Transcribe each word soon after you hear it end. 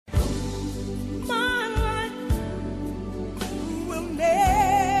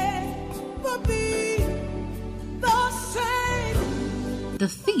The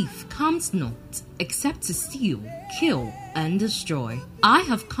thief comes not, except to steal, kill, and destroy. I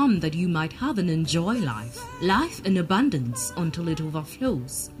have come that you might have and enjoy life, life in abundance until it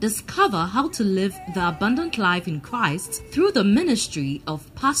overflows. Discover how to live the abundant life in Christ through the ministry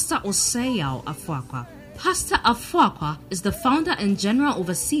of Pastor Osei Afoakwa. Pastor Afoakwa is the founder and general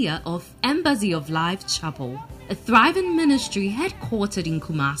overseer of Embassy of Life Chapel, a thriving ministry headquartered in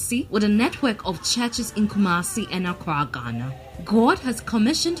Kumasi with a network of churches in Kumasi and Accra, Ghana. God has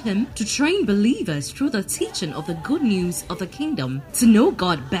commissioned him to train believers through the teaching of the good news of the kingdom to know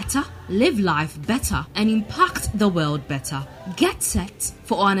God better, live life better, and impact the world better. Get set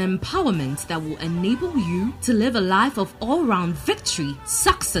for an empowerment that will enable you to live a life of all-round victory,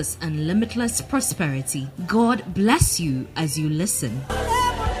 success, and limitless prosperity. God bless you as you listen.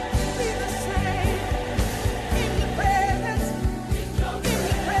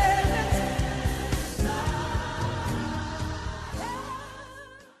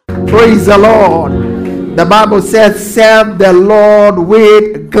 Praise the Lord. The Bible says, serve the Lord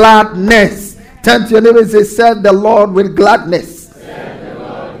with gladness. Turn to your neighbor and say, serve the Lord with gladness.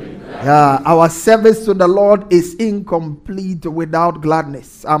 Yeah, our service to the Lord is incomplete without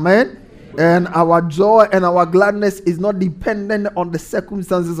gladness. Amen. And our joy and our gladness is not dependent on the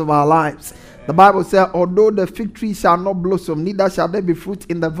circumstances of our lives. The Bible says, although the fig tree shall not blossom, neither shall there be fruit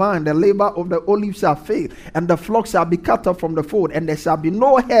in the vine, the labor of the olive shall fail, and the flock shall be cut off from the fold, and there shall be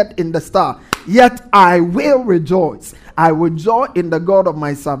no head in the star. Yet I will rejoice. I will joy in the God of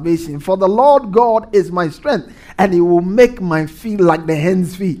my salvation. For the Lord God is my strength, and he will make my feet like the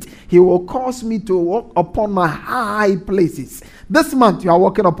hen's feet. He will cause me to walk upon my high places. This month you are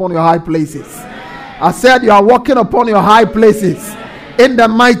walking upon your high places. I said you are walking upon your high places. In the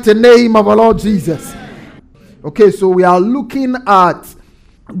mighty name of our Lord Jesus. Okay, so we are looking at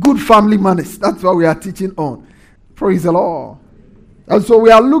good family manners. That's what we are teaching on. Praise the Lord. And so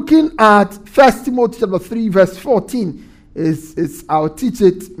we are looking at 1 Timothy chapter 3 verse 14. I'll teach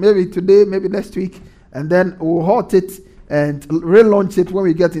it maybe today, maybe next week. And then we'll halt it and relaunch it when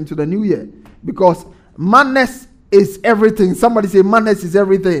we get into the new year. Because manners is everything. Somebody say manners is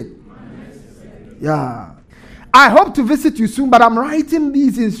everything. Manners is everything. Yeah. I hope to visit you soon, but I'm writing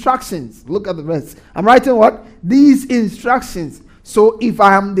these instructions. Look at the verse. I'm writing what? These instructions. So if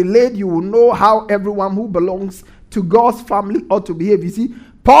I am delayed, you will know how everyone who belongs to God's family ought to behave. You see,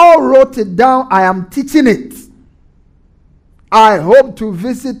 Paul wrote it down. I am teaching it. I hope to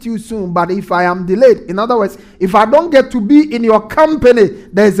visit you soon, but if I am delayed, in other words, if I don't get to be in your company,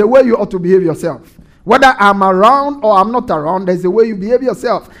 there's a way you ought to behave yourself. Whether I'm around or I'm not around, there's a way you behave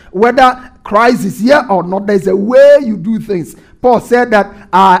yourself. Whether Christ is here or not, there's a way you do things. Paul said that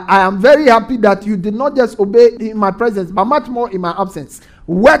I am very happy that you did not just obey in my presence, but much more in my absence.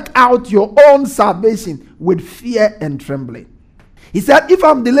 Work out your own salvation with fear and trembling. He said, if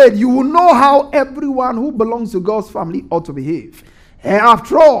I'm delayed, you will know how everyone who belongs to God's family ought to behave. And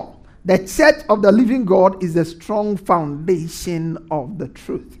after all, the church of the living God is a strong foundation of the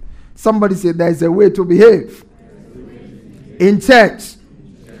truth. Somebody say there is a way to behave. In church.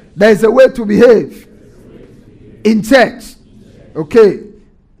 There is a way to behave. In church. Okay.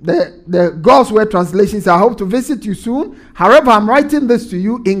 The God's Word translations, I hope to visit you soon. However, I'm writing this to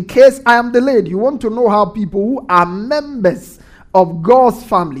you in case I am delayed. You want to know how people who are members of God's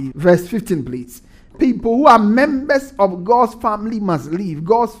family, verse 15 please. People who are members of God's family must live.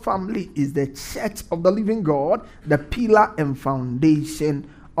 God's family is the church of the living God, the pillar and foundation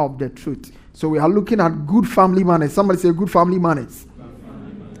of the truth. So we are looking at good family manners. Somebody say good family manners.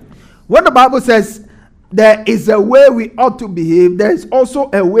 When the Bible says there is a way we ought to behave, there is also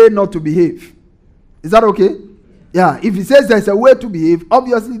a way not to behave. Is that okay? Yeah. If it says there's a way to behave,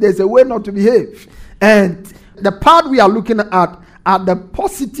 obviously there's a way not to behave. And the part we are looking at are the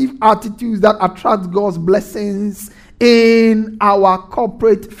positive attitudes that attract God's blessings in our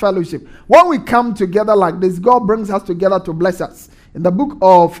corporate fellowship. When we come together like this, God brings us together to bless us. In the book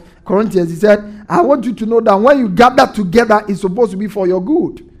of Corinthians, he said, I want you to know that when you gather together, it's supposed to be for your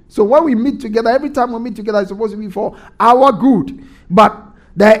good. So when we meet together, every time we meet together, it's supposed to be for our good. But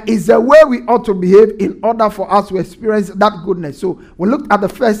there is a way we ought to behave in order for us to experience that goodness. So we looked at the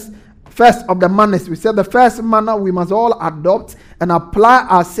first of the manners. We said the first manner we must all adopt and apply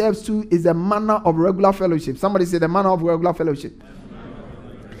ourselves to is the manner of regular fellowship. Somebody say the manner of regular fellowship.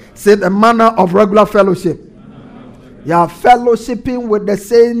 Say the manner of regular fellowship. Yeah, fellowshipping with the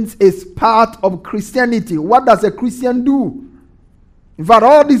saints is part of Christianity. What does a Christian do? In fact,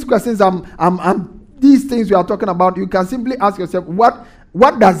 all these questions, these things we are talking about, you can simply ask yourself,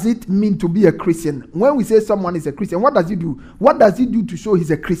 what does it mean to be a Christian? When we say someone is a Christian, what does he do? What does he do to show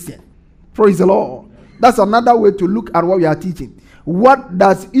he's a Christian? Praise the Lord. That's another way to look at what we are teaching.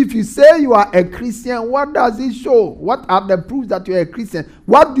 If you say you are a Christian, what does it show? What are the proofs that you are a Christian?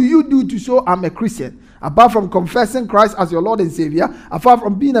 What do you do to show I'm a Christian? Apart from confessing Christ as your Lord and Savior, apart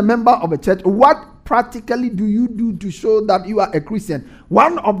from being a member of a church, what practically do you do to show that you are a Christian?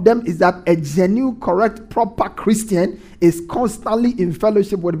 One of them is that a genuine, correct, proper Christian is constantly in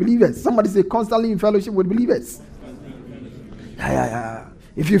fellowship with believers. Somebody say constantly in fellowship with believers. Yeah.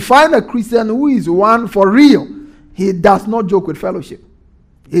 If you find a Christian who is one for real, he does not joke with fellowship.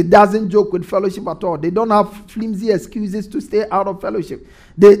 He doesn't joke with fellowship at all. They don't have flimsy excuses to stay out of fellowship.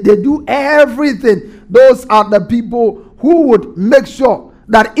 They do everything. Those are the people who would make sure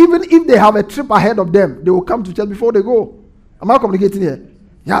that even if they have a trip ahead of them, they will come to church before they go. Am I communicating here?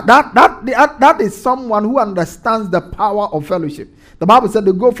 Yeah, that is someone who understands the power of fellowship. The Bible said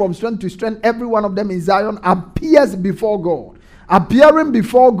they go from strength to strength. Every one of them in Zion appears before God. Appearing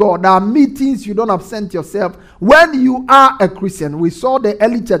before God, there are meetings you don't absent yourself. When you are a Christian, we saw the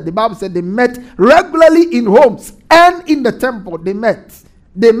early church. The Bible said they met regularly in homes and in the temple. They met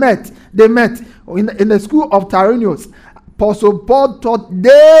in the school of Tyrannus. Apostle Paul taught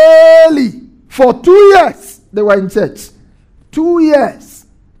daily for 2 years. They were in church. 2 years.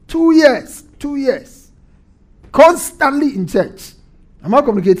 Constantly in church. Am I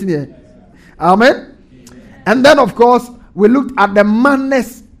communicating here? Amen. And then, of course, we looked at the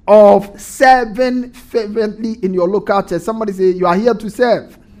manners of serving fervently in your local church. Somebody say, you are here to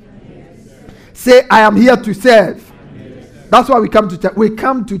serve. Say, I am here to serve. That's why we come to church. We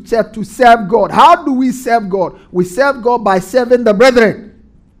come to church to serve God. How do we serve God? We serve God by serving the brethren.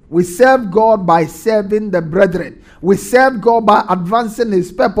 We serve God by serving the brethren. We serve God by advancing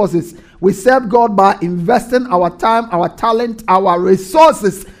His purposes. We serve God by investing our time, our talent, our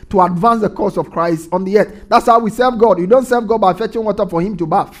resources to advance the cause of Christ on the earth. That's how we serve God. You don't serve God by fetching water for Him to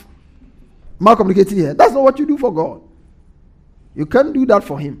bath. Am I communicating here? That's not what you do for God. You can't do that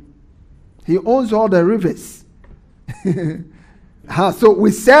for Him. He owns all the rivers. So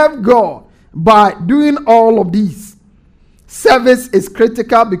we serve God by doing all of these. Service is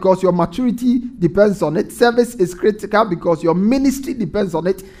critical because your maturity depends on it. Service is critical because your ministry depends on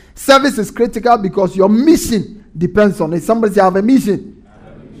it. Service is critical because your mission depends on it. Somebody say, I have a mission.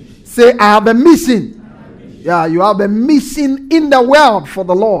 Say, I have a mission. Yeah, you have a mission in the world for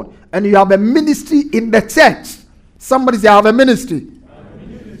the Lord. And you have a ministry in the church. Somebody say, I have a ministry.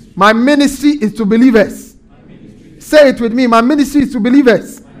 My ministry is to believers. Say it with me. My ministry is to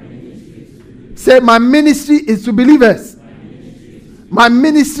believers. Say, my ministry is to believers. My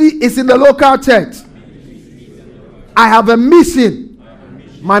ministry is in the local church. I have a mission.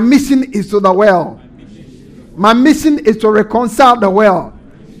 My mission is to the world. My mission is to reconcile the world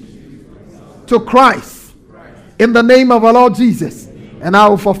to Christ in the name of our Lord Jesus. And I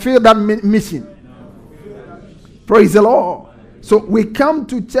will fulfill that mission. Praise the Lord. So we come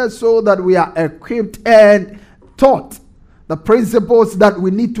to church so that we are equipped and taught the principles that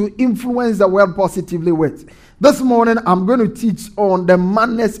we need to influence the world positively with. This morning, I'm going to teach on the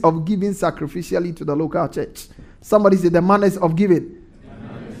manners of giving sacrificially to the local church. Somebody say the manners of giving.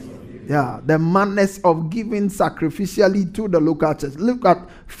 Yeah, the manners of giving sacrificially to the local church. Look at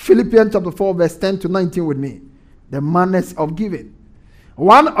Philippians chapter 4, verse 10 to 19 with me. The manners of giving.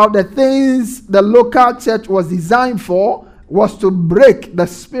 One of the things the local church was designed for was to break the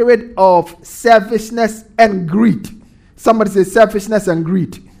spirit of selfishness and greed. Somebody say selfishness and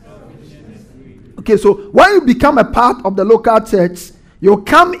greed. Okay, so when you become a part of the local church, you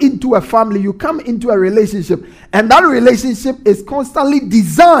come into a family, you come into a relationship, and that relationship is constantly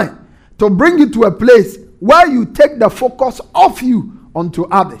designed to bring you to a place where you take the focus off you onto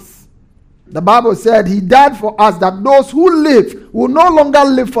others. The Bible said He died for us, that those who live will no longer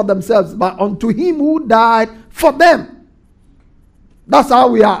live for themselves, but unto Him who died for them. That's how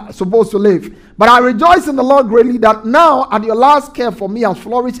we are supposed to live. But I rejoice in the Lord greatly that now at your last care for me has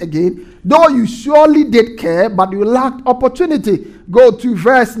flourished again, though you surely did care, but you lacked opportunity. Go to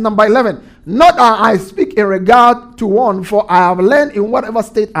verse number 11. Not that I speak in regard to one, for I have learned in whatever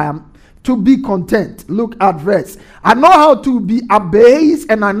state I am to be content. Look at verse. I know how to be abased,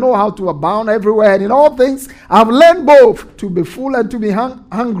 and I know how to abound everywhere. And in all things I have learned both to be full and to be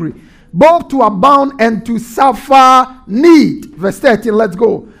hungry, both to abound and to suffer need. Verse 13, let's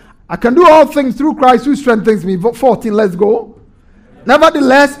go. I can do all things through Christ who strengthens me. 14, let's go.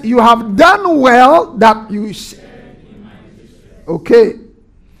 Nevertheless, you have done well that you... Okay.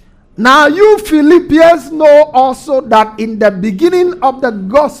 Now you Philippians know also that in the beginning of the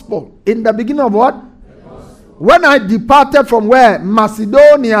gospel, in the beginning of what? When I departed from where?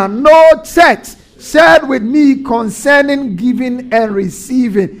 Macedonia, no church shared with me concerning giving and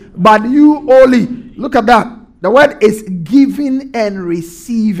receiving, but you only. Look at that. The word is giving and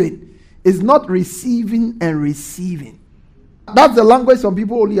receiving. It's not receiving and receiving. That's the language some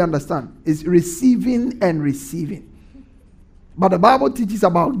people only understand. It's receiving and receiving. But the Bible teaches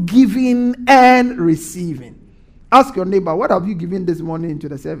about giving and receiving. Ask your neighbor, what have you given this morning into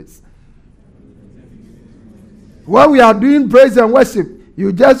the service? When we are doing praise and worship,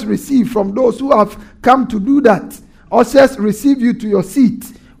 you just receive from those who have come to do that. Or just receive you to your seat.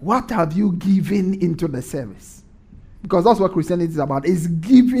 What have you given into the service? Because that's what Christianity is about. It's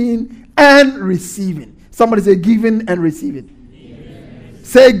giving and receiving. Somebody say giving and receiving.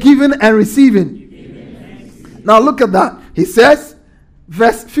 Say giving and receiving. Now look at that. He says,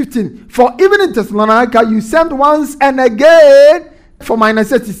 verse 15, for even in Thessalonica you sent once and again for my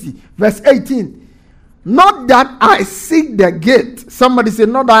necessity. Verse 18, not that I seek the gift. Somebody say,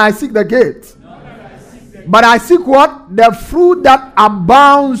 not that I seek the gift. But I seek what? The fruit that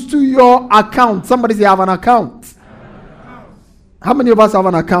abounds to your account. Somebody say, I have an account. How many of us have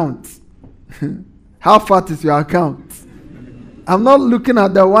an account? How fat is your account? I'm not looking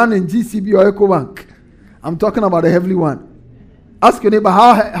at the one in GCB or EcoBank. I'm talking about the heavenly one. Ask your neighbor,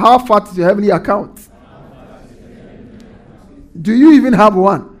 how fat is your heavenly account? Do you even have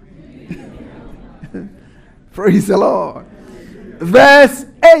one? Praise the Lord. Verse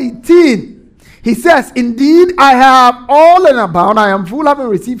 18. He says, indeed, I have all and abound. I am full, having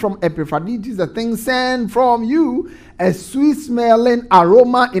received from Epaphroditus the things sent from you, a sweet-smelling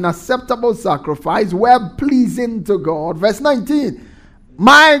aroma in acceptable sacrifice, well pleasing to God. Verse 19.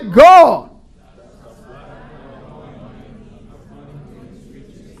 My God.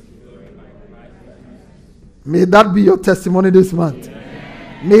 May that be your testimony this month.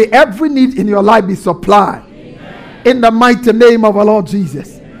 Amen. May every need in your life be supplied. Amen. In the mighty name of our Lord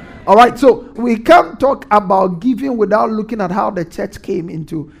Jesus. All right, so we can't talk about giving without looking at how the church came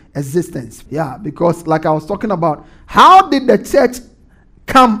into existence. Yeah, because like I was talking about, how did the church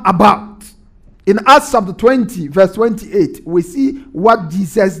come about? In Acts chapter 20, verse 28, we see what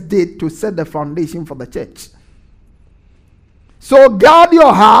Jesus did to set the foundation for the church. So guard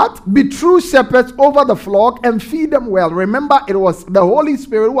your heart, be true shepherds over the flock, and feed them well. Remember, it was the Holy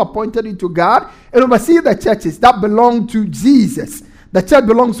Spirit who appointed you to guard and oversee the churches that belong to Jesus. The church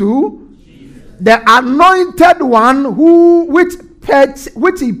belongs to who? Jesus. The anointed one which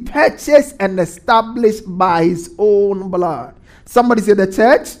he purchased and established by his own blood. Somebody say the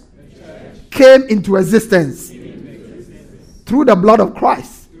church came into existence through the blood of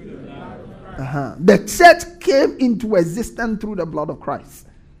Christ. The church came into existence through the blood of Christ.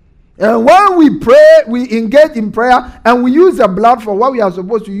 And when we pray, we engage in prayer and we use the blood for what we are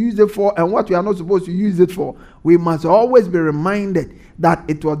supposed to use it for and what we are not supposed to use it for. We must always be reminded that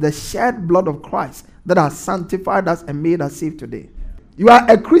it was the shed blood of Christ that has sanctified us and made us safe today. You are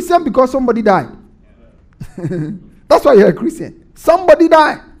a Christian because somebody died. That's why you're a Christian. Somebody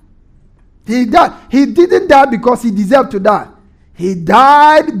died. He died. He didn't die because he deserved to die. He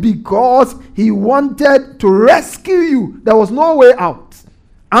died because he wanted to rescue you. There was no way out.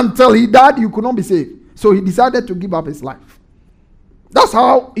 Until he died, you could not be saved. So he decided to give up his life. That's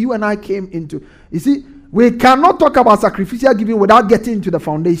how you and I came into. You see, we cannot talk about sacrificial giving without getting into the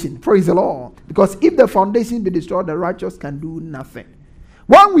foundation. Praise the Lord. Because if the foundation be destroyed, the righteous can do nothing.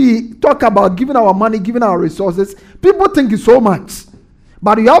 When we talk about giving our money, giving our resources, people think it's so much.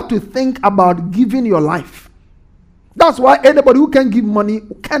 But you have to think about giving your life. That's why anybody who can give money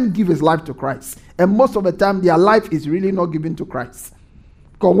can give his life to Christ. And most of the time, their life is really not given to Christ.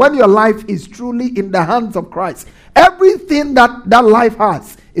 Because when your life is truly in the hands of Christ, everything that life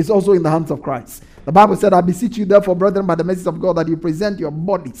has is also in the hands of Christ. The Bible said, I beseech you therefore, brethren, by the mercies of God, that you present your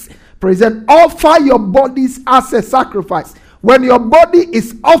bodies. Offer your bodies as a sacrifice. When your body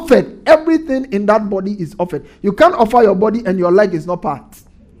is offered, everything in that body is offered. You can't offer your body and your leg is not part.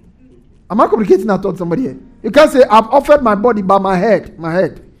 Am I communicating that to somebody here? You can't say, I've offered my body by my head.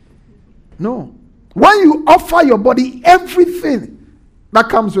 No. When you offer your body, everything that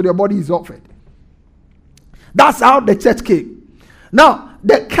comes with your body is offered. That's how the church came. Now,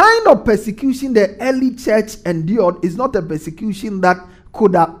 the kind of persecution the early church endured is not a persecution that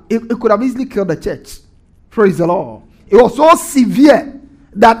could have easily killed the church. Praise the Lord. It was so severe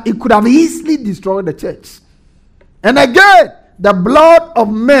that it could have easily destroyed the church. And again, the blood of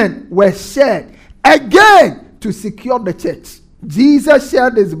men were shed again to secure the church. Jesus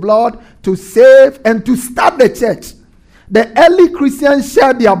shed his blood to save and to start the church. The early Christians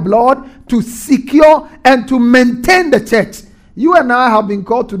shed their blood to secure and to maintain the church. You and I have been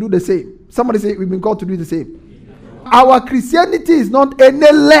called to do the same. Somebody say we've been called to do the same. Our Christianity is not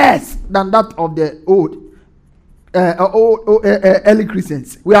any less than that of the early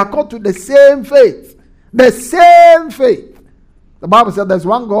Christians. We are called to the same faith. The same faith. The Bible said there's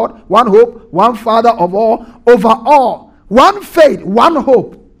one God, one hope, one Father of all, over all. One faith, one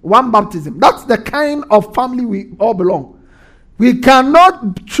hope, one baptism. That's the kind of family we all belong. We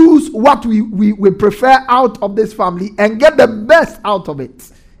cannot choose what we prefer out of this family and get the best out of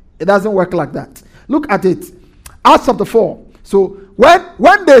it. It doesn't work like that. Look at it. Acts chapter 4. So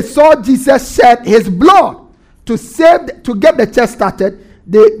when they saw Jesus shed his blood to get the church started,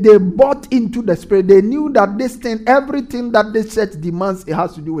 they bought into the spirit. They knew that this thing, everything that this church demands, it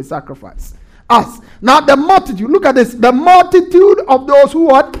has to do with sacrifice. Us. Now the multitude, look at this. The multitude of those who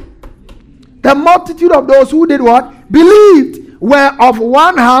what? The multitude of those who did what? Believed. Were of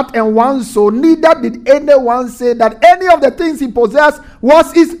one heart and one soul. Neither did anyone say that any of the things he possessed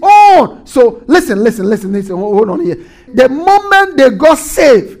was his own. So listen. Hold on here. The moment they got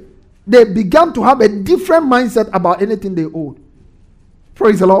saved, they began to have a different mindset about anything they owed.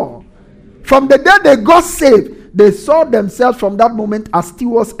 Praise the Lord. From the day they got saved, they saw themselves from that moment as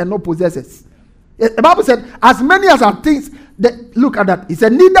stewards and not possessors. The Bible said, as many as are things, look at that. He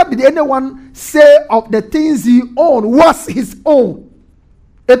said, neither did anyone say of the things he owned was his own.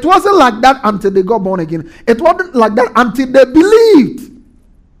 It wasn't like that until they got born again. It wasn't like that until they believed.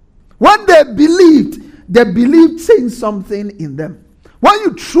 When they believed changed something in them. When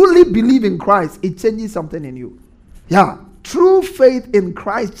you truly believe in Christ, it changes something in you. Yeah. True faith in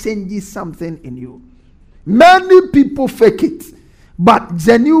Christ changes something in you. Many people fake it, but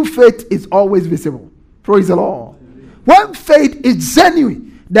genuine faith is always visible. Praise the Lord. When faith is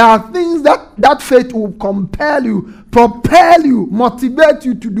genuine, there are things that faith will compel you, propel you, motivate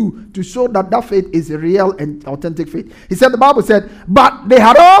you to do, to show that faith is a real and authentic faith. He said, the Bible said, but they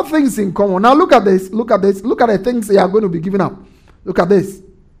had all things in common. Now look at this. Look at the things they are going to be giving up. Look at this.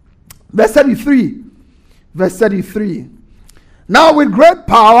 Verse 33. Now with great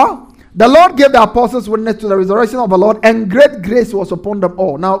power, the Lord gave the apostles witness to the resurrection of the Lord, and great grace was upon them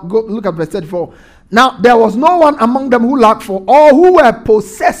all. Now go look at verse 34. Now there was no one among them who lacked, for all who were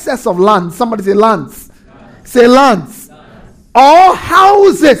possessors of land. Somebody say lands. Say lands. All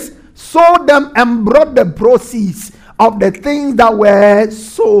houses sold them and brought the proceeds of the things that were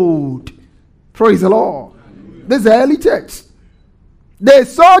sold. Praise the Lord. This is the early church. They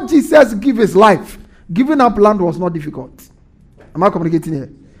saw Jesus give his life. Giving up land was not difficult. Am I communicating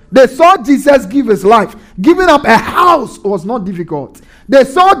here? They saw Jesus give his life. Giving up a house was not difficult. They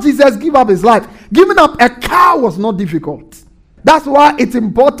saw Jesus give up his life. Giving up a car was not difficult. That's why it's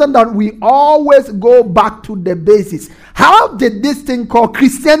important that we always go back to the basis. How did this thing called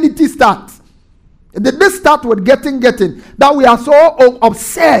Christianity start? Did this start with getting? That we are so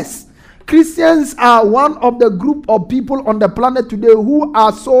obsessed. Christians are one of the group of people on the planet today who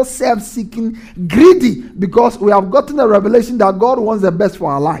are so self-seeking, greedy, because we have gotten a revelation that God wants the best for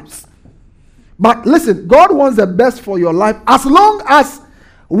our lives. But listen, God wants the best for your life as long as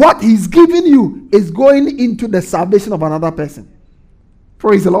what he's giving you is going into the salvation of another person.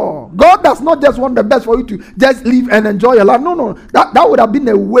 Praise the Lord. God does not just want the best for you to just live and enjoy your life. No. That would have been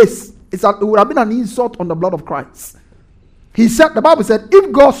a waste. It would have been an insult on the blood of Christ. He said, the Bible said,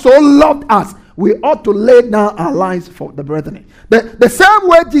 if God so loved us, we ought to lay down our lives for the brethren. The same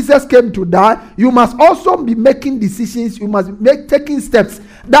way Jesus came to die, you must also be making decisions. You must be taking steps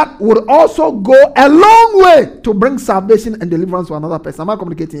that would also go a long way to bring salvation and deliverance to another person. Am I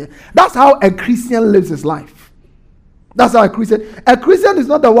communicating here? That's how a Christian lives his life. That's how a Christian is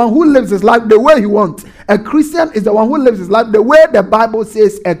not the one who lives his life the way he wants. A Christian is the one who lives his life the way the Bible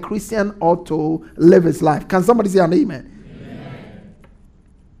says a Christian ought to live his life. Can somebody say an amen?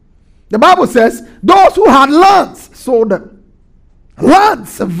 The Bible says, those who had lands sold them.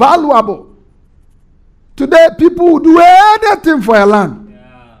 Lands are valuable. Today, people will do anything for a land.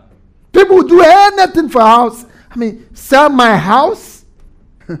 Yeah. People will do anything for a house. I mean, sell my house,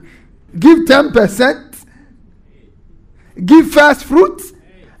 give 10%, give first fruits.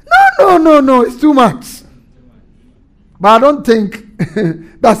 No, it's too much. But I don't think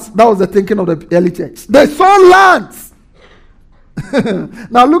that was the thinking of the early church. They sold lands.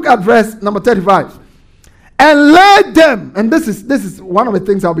 Now look at verse number 35. And led them, and this is one of the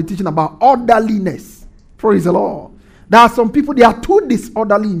things I'll be teaching about, orderliness. Praise the Lord. There are some people, they are too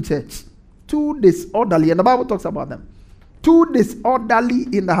disorderly in church. Too disorderly, and the Bible talks about them. Too disorderly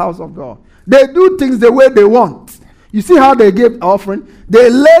in the house of God. They do things the way they want. You see how they gave offering? They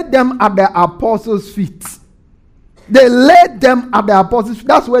laid them at the apostles' feet. They laid them at the apostles' feet.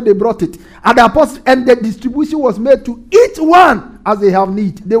 That's where they brought it. At the apostles, and the distribution was made to each one as they have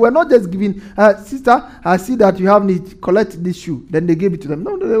need. They were not just giving, sister, I see that you have need, collect this shoe. Then they gave it to them.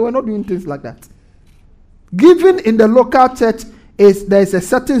 No, they were not doing things like that. Giving in the local church there's a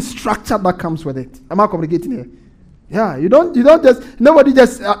certain structure that comes with it. Am I communicating here? Yeah, you don't just, nobody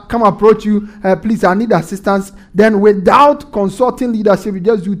just come approach you, please, I need assistance. Then without consulting leadership, you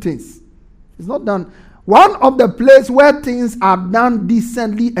just do things. It's not done. One of the places where things are done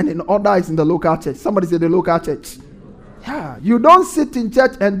decently and in order is in the local church. Somebody say the local church. Yeah, you don't sit in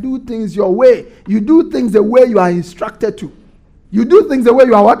church and do things your way. You do things the way you are instructed to. You do things the way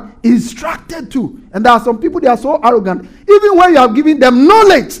you are what? Instructed to. And there are some people, they are so arrogant. Even when you have given them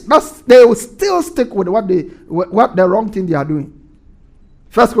knowledge, they will still stick with what the wrong thing they are doing.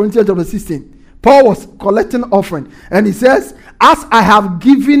 1 Corinthians chapter 16. Paul was collecting offering. And he says, as I have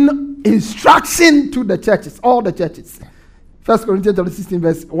given instruction to the churches, all the churches. 1 Corinthians chapter 16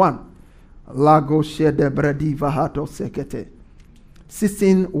 verse 1. Lago shede bredi vahato sekete.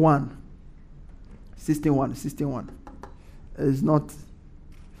 16:1. 16:1. Is not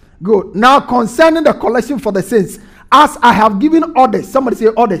good. Now concerning the collection for the saints, as I have given orders. Somebody say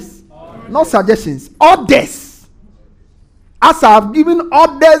orders. Not suggestions. Orders. As I have given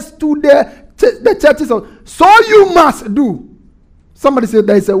orders to the churches. So you must do. Somebody say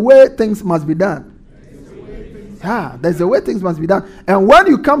there is a way things must be done. Yeah, there's a way things must be done. And when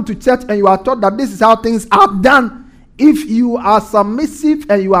you come to church and you are taught that this is how things are done, if you are submissive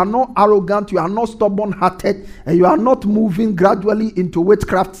and you are not arrogant, you are not stubborn-hearted, and you are not moving gradually into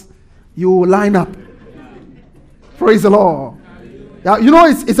witchcraft, you will line up. Praise the Lord. Yeah, you know,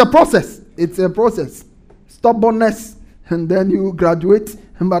 it's a process. It's a process. Stubbornness, and then you graduate,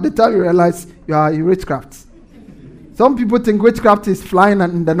 and by the time you realize you are in witchcraft. Some people think witchcraft is flying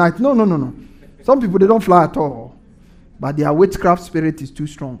in the night. No. Some people, they don't fly at all. But their witchcraft spirit is too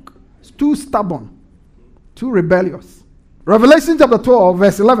strong. It's too stubborn. Too rebellious. Revelation chapter 12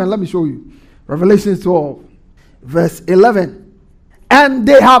 verse 11. Let me show you. Revelation 12 verse 11. And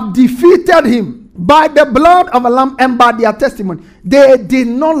they have defeated him by the blood of a lamb and by their testimony. They did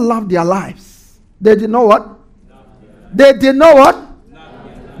not love their lives. They did not what? They did not what?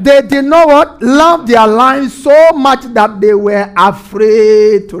 They did not what? Love their lives so much that they were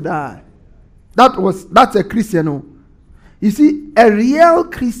afraid to die. That's a Christian. Oh. You see, a real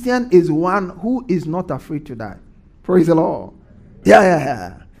Christian is one who is not afraid to die. Praise the Lord.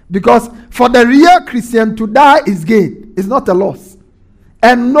 Yeah. Because for the real Christian, to die is gain. It's not a loss.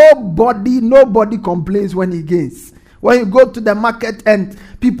 And nobody complains when he gains. When you go to the market and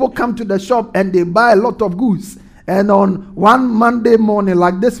people come to the shop and they buy a lot of goods. And on one Monday morning,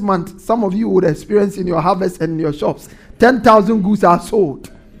 like this month, some of you would experience in your harvest and in your shops, 10,000 goods are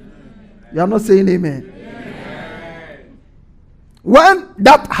sold. You are not saying amen. When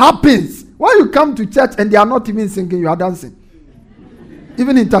that happens, when you come to church and they are not even singing, you are dancing.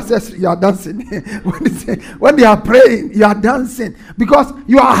 Even intercessory, you are dancing. When they are praying, you are dancing. Because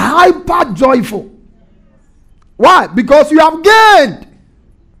you are hyper joyful. Why? Because you have gained.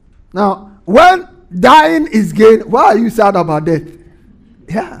 Now, when dying is gain, why are you sad about death?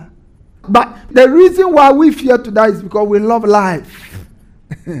 Yeah. But the reason why we fear to die is because we love life.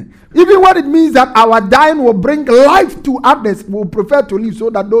 Even when it means that our dying will bring life to others, we will prefer to live so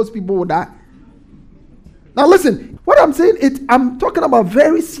that those people will die. Now listen, what I'm saying, I'm talking about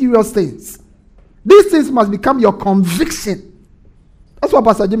very serious things. These things must become your conviction. That's what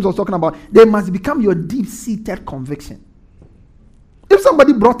Pastor James was talking about. They must become your deep-seated conviction. If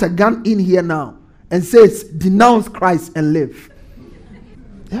somebody brought a gun in here now and says, denounce Christ and live.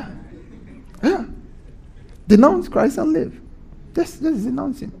 Yeah. Denounce Christ and live. Just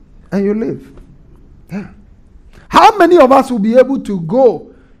denounce him and you live. Yeah. How many of us will be able to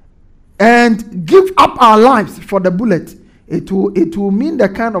go and give up our lives for the bullet? It will mean the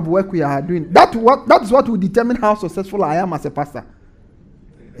kind of work we are doing. That's what will determine how successful I am as a pastor.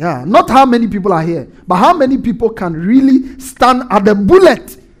 Yeah, not how many people are here, but how many people can really stand at the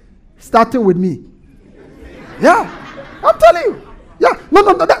bullet, starting with me. Yeah, I'm telling you. Yeah,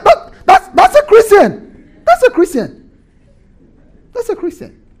 no, that's a Christian. That's a Christian. That's a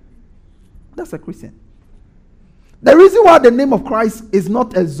Christian. That's a Christian. The reason why the name of Christ is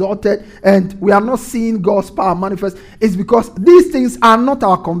not exalted and we are not seeing God's power manifest is because these things are not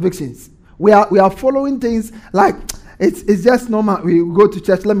our convictions. We are following things like it's just normal. We go to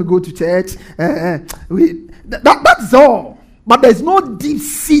church. Let me go to church. That's all. But there's no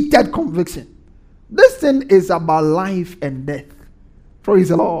deep-seated conviction. This thing is about life and death. Praise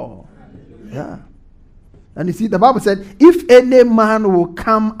the Lord. Yeah. And you see, the Bible said, if any man will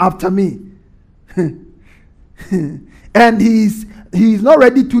come after me, and he's not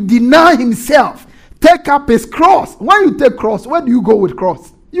ready to deny himself, take up his cross. When you take cross, where do you go with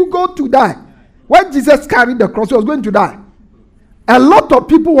cross? You go to die. When Jesus carried the cross, he was going to die. A lot of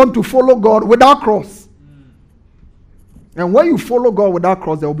people want to follow God without cross. And when you follow God with that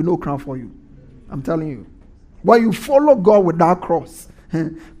cross, there will be no crown for you. I'm telling you. When you follow God with that cross,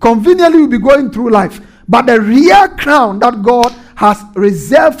 conveniently you'll be going through life. But the real crown that God has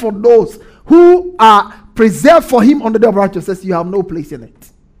reserved for those who are preserved for him on the day of righteousness, you have no place in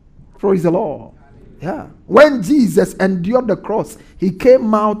it. Praise the Lord. Yeah. When Jesus endured the cross, he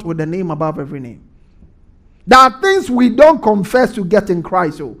came out with the name above every name. There are things we don't confess to get in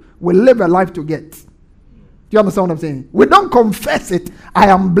Christ, so we live a life to get. Do you understand what I'm saying? We don't confess it. I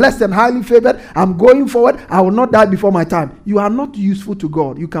am blessed and highly favored. I'm going forward. I will not die before my time. You are not useful to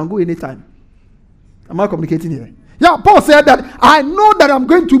God. You can go anytime. Am I communicating here? Yeah, Paul said that I know that I'm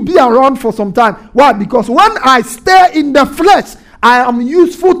going to be around for some time. Why? Because when I stay in the flesh, I am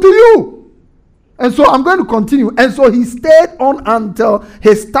useful to you. And so I'm going to continue. And so he stayed on until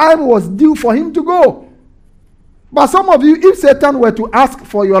his time was due for him to go. But some of you, if Satan were to ask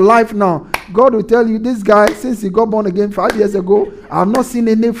for your life now, God will tell you, this guy, since he got born again 5 years ago, I have not seen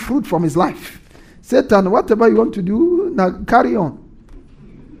any fruit from his life. Satan, whatever you want to do, now carry on.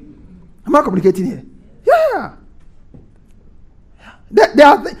 Am I communicating here? Yeah.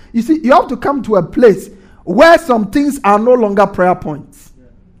 You see, you have to come to a place where some things are no longer prayer points.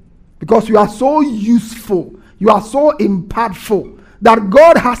 Because you are so useful, you are so impactful, that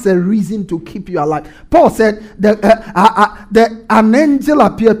God has a reason to keep you alive. Paul said, an angel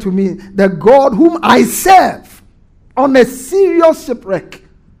appeared to me, the God whom I serve, on a serious shipwreck.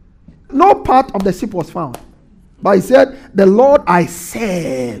 No part of the ship was found. But he said, the Lord I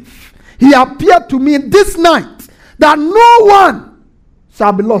serve, he appeared to me this night, that no one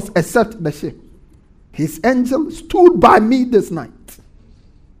shall be lost except the ship. His angel stood by me this night.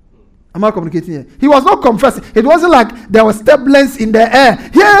 Am I communicating here? He was not confessing. It wasn't like there was turbulence in the air.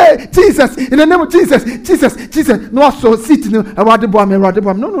 Yeah, Jesus, in the name of Jesus, Jesus. No, so sit. No.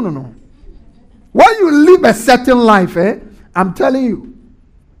 When you live a certain life, I'm telling you,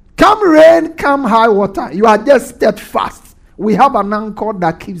 come rain, come high water, you are just steadfast. We have an anchor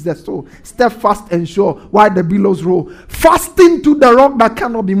that keeps the soul steadfast and sure while the billows roll. Fasting to the rock that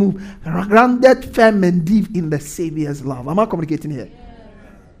cannot be moved. Grounded, firm, and deep in the Savior's love. Am I communicating here?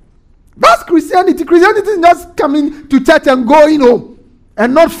 That's Christianity. Christianity is just coming to church and going home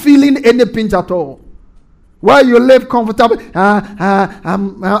and not feeling any pinch at all. Where you live comfortable.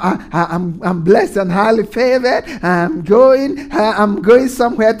 I'm blessed and highly favored. I'm going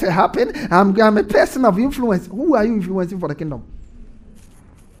somewhere to happen. I'm a person of influence. Who are you influencing for the kingdom?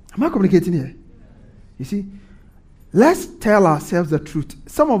 Am I communicating here? You see, let's tell ourselves the truth.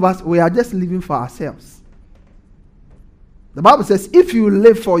 Some of us, we are just living for ourselves. The Bible says, if you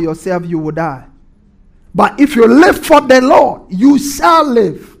live for yourself, you will die. But if you live for the Lord, you shall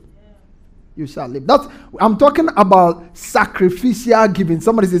live. You shall live. I'm talking about sacrificial giving.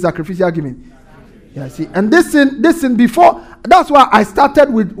 Somebody say sacrificial giving. Yeah, see. And listen, before, that's why I started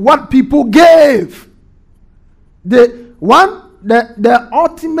with what people gave. The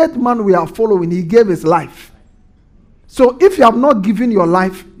ultimate man we are following, he gave his life. So if you have not given your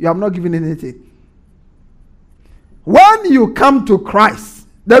life, you have not given anything. When you come to Christ,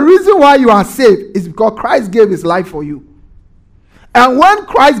 the reason why you are saved is because Christ gave his life for you. And when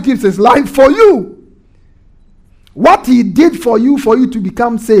Christ gives his life for you, what he did for you to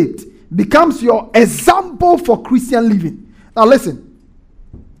become saved becomes your example for Christian living. Now listen,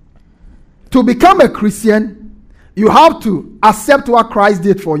 to become a Christian, you have to accept what Christ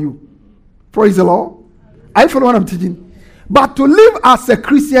did for you. Praise the Lord. I follow what I'm teaching. But to live as a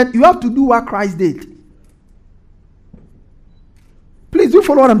Christian, you have to do what Christ did. Please do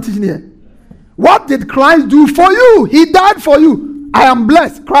follow what I'm teaching here. What did Christ do for you? He died for you. I am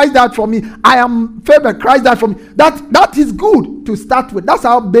blessed. Christ died for me. I am favored. Christ died for me. That is good to start with. That's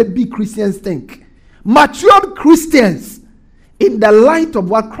how baby Christians think. Matured Christians, in the light of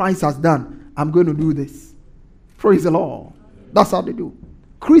what Christ has done, I'm going to do this. Praise the Lord. That's how they do.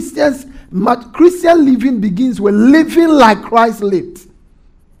 Christian living begins with living like Christ lived.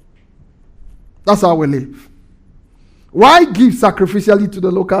 That's how we live. Why give sacrificially to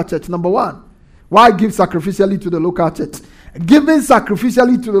the local church? Number one, why give sacrificially to the local church? Giving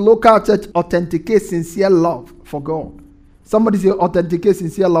sacrificially to the local church authenticates sincere love for God. Somebody say authenticates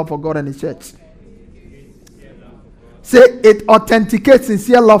sincere love for God and His church. Say it authenticates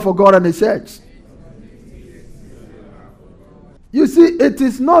sincere love for God and His church. You see, it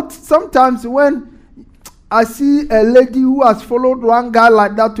is not sometimes when I see a lady who has followed one guy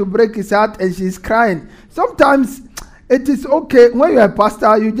like that to break his heart and she's crying. Sometimes it is okay when you're a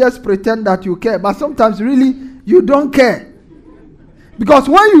pastor, you just pretend that you care. But sometimes really you don't care. Because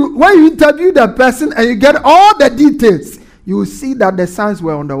when you interview the person and you get all the details, you will see that the signs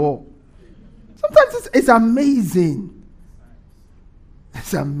were on the wall. Sometimes it's amazing.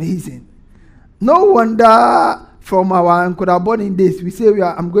 It's amazing. No wonder from our Nkodaboning days we say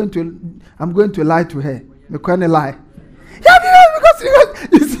I'm going to lie to her. We're going to lie. Yeah, because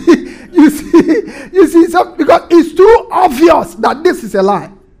you see, because it's too obvious that this is a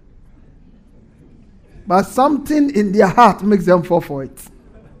lie. But something in their heart makes them fall for it.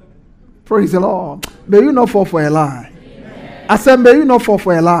 Praise the Lord. May you not fall for a lie. Amen. I said, may you not fall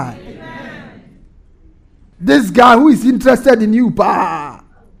for a lie. Amen. This guy who is interested in you, but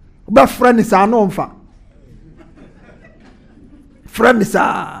friend is a non-fa. Friend is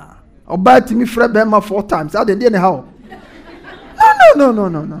a. About me, friend Bema 4 times. I didn't know how. No.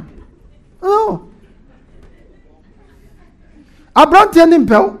 No. Abraham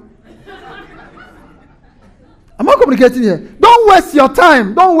Impel. I'm not communicating here. Don't waste your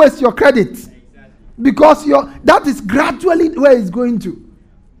time. Don't waste your credit. Because that is gradually where it's going to.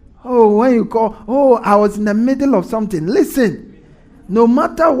 Oh, when you call, I was in the middle of something. Listen, no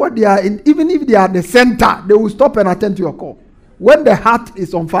matter what they are in, even if they are the center, they will stop and attend to your call. When the heart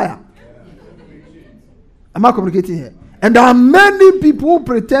is on fire. I'm not communicating here. And there are many people who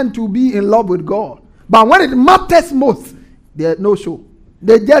pretend to be in love with God. But when it matters most, there's no show.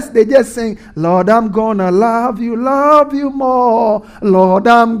 They just sing, Lord, I'm gonna love you more. Lord,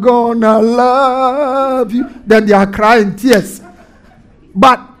 I'm gonna love you. Then they are crying tears.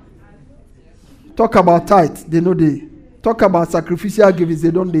 But talk about tithes, they know they. Talk about sacrificial givings,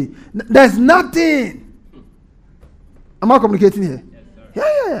 they don't they. There's nothing. Am I communicating here?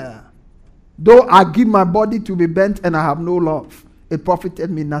 Yeah. Though I give my body to be bent and I have no love, it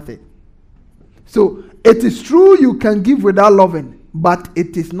profited me nothing. So it is true you can give without loving. But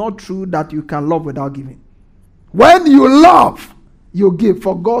it is not true that you can love without giving. When you love, you give.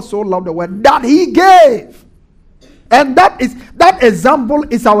 For God so loved the world that he gave. And that example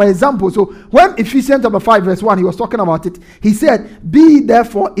is our example. So when Ephesians chapter 5 verse 1, he was talking about it. He said, be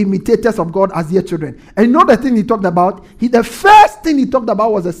therefore imitators of God as dear children. And you know the thing he talked about? The first thing he talked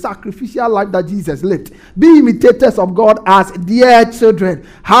about was the sacrificial life that Jesus lived. Be imitators of God as dear children.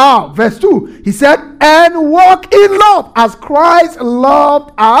 How? Verse 2, he said, and walk in love as Christ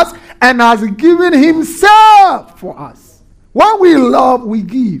loved us and has given himself for us. When we love, we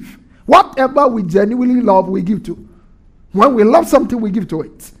give. Whatever we genuinely love, we give to. When we love something, we give to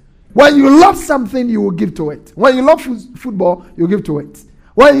it. When you love something, you will give to it. When you love football, you give to it.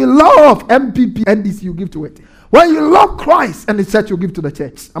 When you love MPP and this, you give to it. When you love Christ and the church, you give to the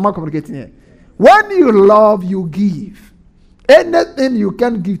church. I'm not communicating here. When you love, you give. Anything you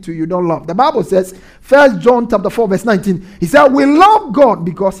can give to, you don't love. The Bible says, 1 John chapter 4 verse 19, he said, we love God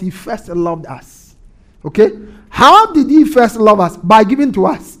because he first loved us. Okay? How did he first love us? By giving to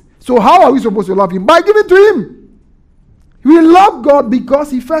us. So how are we supposed to love him? By giving to him. We love God because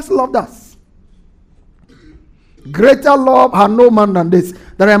he first loved us. Greater love had no man than this,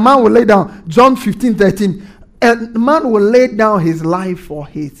 that a man will lay down. John 15:13. A man will lay down his life for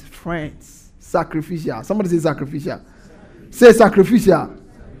his friends. Sacrificial. Somebody say sacrificial. Say sacrificial.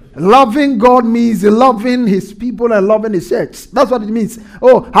 Loving God means loving his people and loving his church. That's what it means.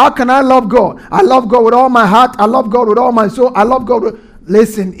 Oh, how can I love God? I love God with all my heart. I love God with all my soul. I love God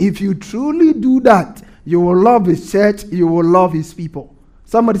Listen, if you truly do that, you will love his church, you will love his people.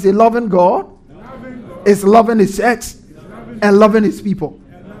 Somebody say loving God, is loving his church and loving his people.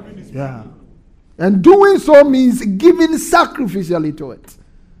 Yeah. And doing so means giving sacrificially to it.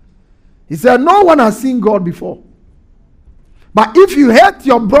 He said, no one has seen God before. But if you hate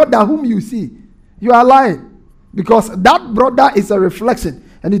your brother whom you see, you are lying. Because that brother is a reflection.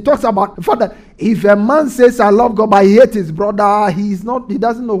 And he talks about the fact that if a man says, I love God, but he hates his brother, he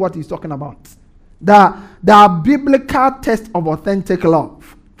doesn't know what he's talking about. The biblical test of authentic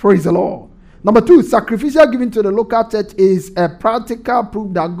love. Praise the Lord. Number 2, sacrificial giving to the local church is a practical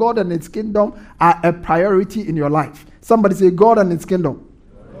proof that God and his kingdom are a priority in your life. Somebody say God and his kingdom.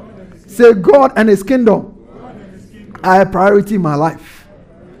 Say God and his kingdom are a priority in my life.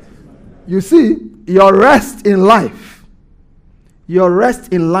 You see, your rest in life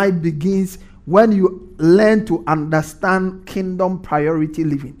begins when you learn to understand kingdom priority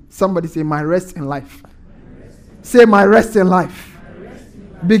living. Somebody say, my rest in life. Say, my rest in life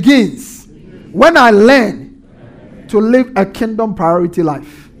begins when I learn to live a kingdom priority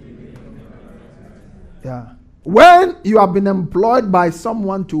life. Yeah. When you have been employed by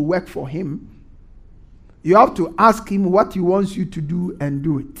someone to work for him, you have to ask him what he wants you to do and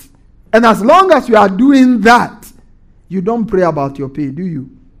do it. And as long as you are doing that, you don't pray about your pay, do you?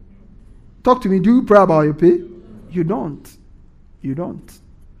 Talk to me. Do you pray about your pay? You don't. You don't.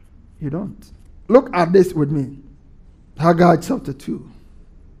 You don't. Look at this with me. Haggai chapter 2.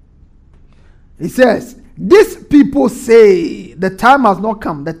 It says, These people say the time has not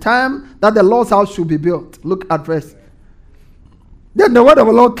come, the time that the Lord's house should be built. Look at verse. Then the word of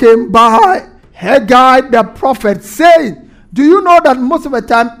the Lord came by Haggai the prophet, saying, do you know that most of the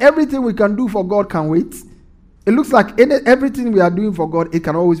time everything we can do for God can wait? It looks like everything we are doing for God, it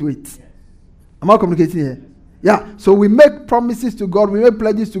can always wait. Am I communicating here? Yeah. So we make promises to God, we make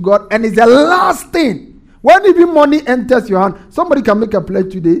pledges to God, and it's the last thing. When even money enters your hand, somebody can make a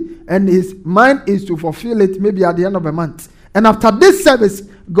pledge today, and his mind is to fulfill it maybe at the end of a month. And after this service,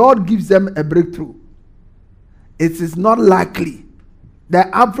 God gives them a breakthrough. It is not likely.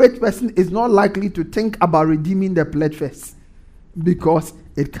 The average person is not likely to think about redeeming the pledge first, because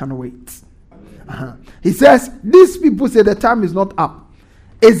it can wait. He says, these people say the time is not up.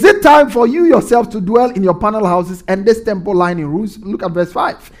 Is it time for you yourself to dwell in your panel houses and this temple line in roofs? Look at verse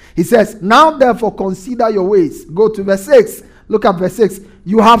 5. He says, now therefore consider your ways. Go to verse 6. Look at verse 6.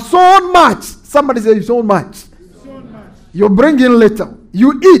 You have sown much. Somebody say you've sown much. You bring in little.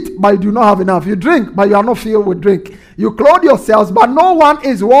 You eat, but you do not have enough. You drink, but you are not filled with drink. You clothe yourselves, but no one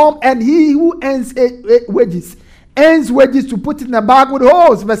is warm. And he who earns wages to put in a bag with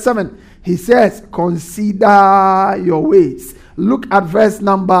holes. Verse 7. He says, consider your ways. Look at verse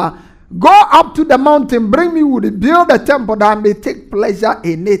number. Go up to the mountain, bring me wood, build a temple that I may take pleasure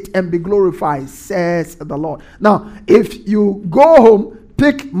in it and be glorified, says the Lord. Now, if you go home,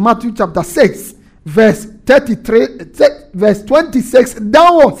 pick Matthew chapter 6, verse 33, verse 26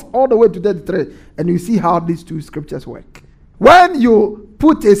 downwards, all the way to 33, and you see how these two scriptures work. When you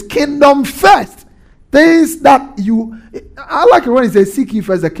put his kingdom first, things that I like it when he says, seek ye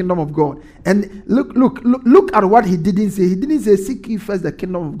first the kingdom of God. And look at what he didn't say. He didn't say, seek ye first the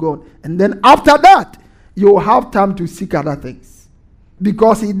kingdom of God. And then after that, you'll have time to seek other things.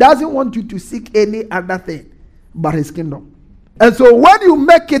 Because he doesn't want you to seek any other thing but his kingdom. And so when you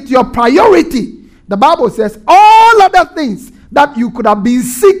make it your priority, the Bible says all other things that you could have been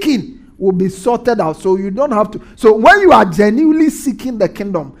seeking will be sorted out. So you don't have to. So when you are genuinely seeking the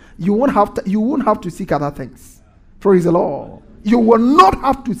kingdom, you won't have to seek other things. Praise the Lord. You will not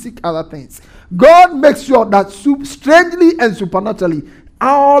have to seek other things. God makes sure that strangely and supernaturally,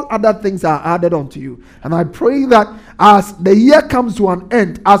 all other things are added unto you. And I pray that as the year comes to an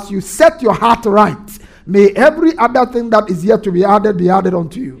end, as you set your heart right, may every other thing that is yet to be added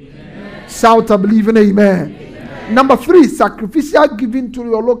unto you. Amen. Shout a believing amen. Amen. Number 3, sacrificial giving to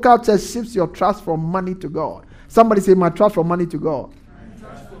your local church shifts your trust from money to God. Somebody say, my trust from money to God.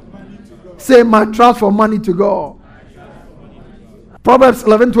 Say, my trust for money to God. Proverbs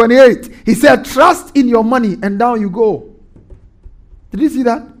 11:28. He said, trust in your money and down you go. Did you see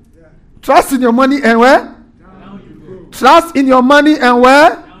that? Yeah. Trust in your money and where? Down you go. Trust in your money and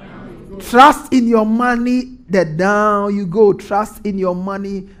where? Trust in your money that down you go. Trust in your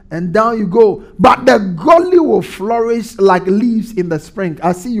money and down you go. But the godly will flourish like leaves in the spring.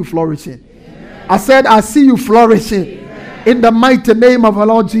 I see you flourishing. Amen. I said, I see you flourishing. Amen. In the mighty name of our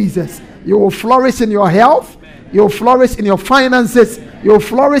Lord Jesus. You will flourish in your health. You will flourish in your finances. You will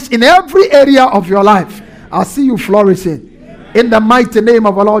flourish in every area of your life. I see you flourishing. In the mighty name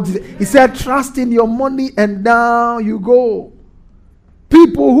of our Lord Jesus. He said, trust in your money and down you go.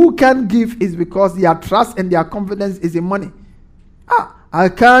 People who can give is because their trust and their confidence is in money. I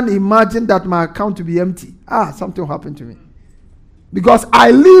can't imagine that my account to be empty. Something happened to me. Because I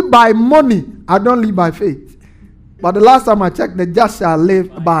live by money. I don't live by faith. But the last time I checked, the just shall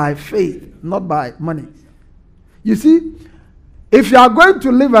live by faith, not by money. You see, if you are going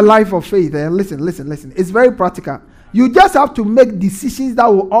to live a life of faith, listen. It's very practical. You just have to make decisions that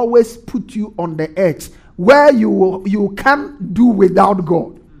will always put you on the edge, where you can't do without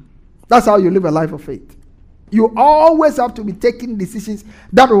God. That's how you live a life of faith. You always have to be taking decisions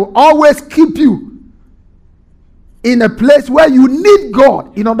that will always keep you in a place where you need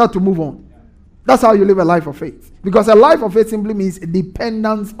God in order to move on. That's how you live a life of faith. Because a life of faith simply means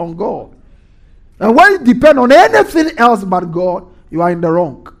dependence on God. And when you depend on anything else but God, you are in the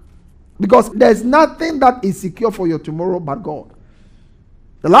wrong. Because there's nothing that is secure for your tomorrow but God.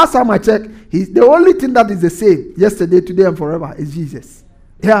 The last time I checked, the only thing that is the same yesterday, today, and forever is Jesus.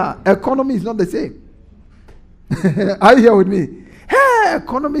 Yeah, economy is not the same. Are you here with me? Hey,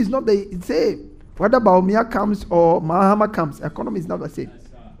 economy is not the same. Whether Baumia comes or Mahama comes, economy is not the same.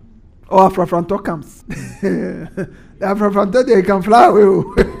 Or Afrafranto comes. The Afrafranto, they can fly away.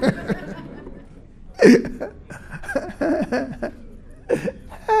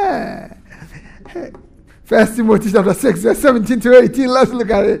 First Timothy chapter 6, verse 17 to 18. Let's look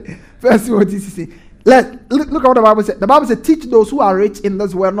at it. First Timothy 16. Look at what the Bible said. The Bible said, teach those who are rich in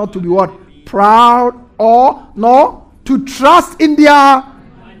this world not to be what? Proud or no? To trust in their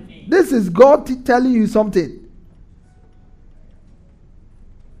money. This is God telling you something.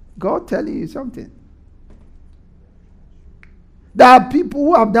 God telling you something. There are people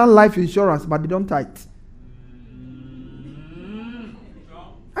who have done life insurance, but they don't tithe.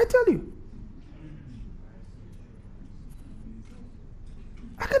 I tell you.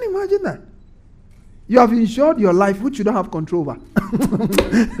 I can imagine that. You have insured your life, which you don't have control over.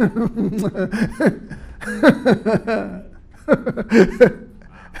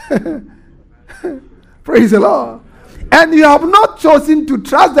 Praise the Lord. And you have not chosen to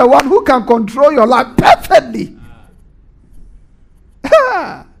trust the one who can control your life perfectly.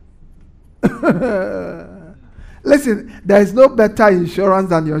 Listen, there is no better insurance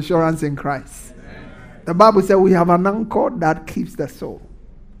than your insurance in Christ. The Bible says we have an anchor that keeps the soul.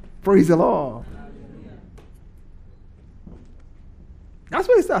 Praise the Lord. That's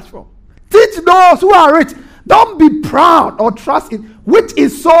what it starts from. Teach those who are rich. Don't be proud or trust in which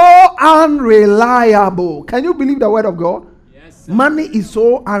is so unreliable. Can you believe the word of God? Yes, sir. Money is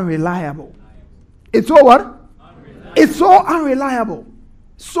so unreliable. It's so what? Unreliable. It's so unreliable.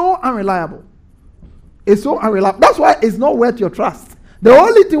 So unreliable. It's so unreliable. That's why it's not worth your trust. The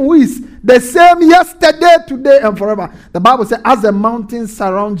only thing who is the same yesterday, today, and forever. The Bible says, as the mountains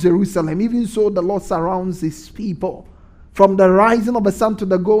surround Jerusalem, even so the Lord surrounds his people. From the rising of the sun to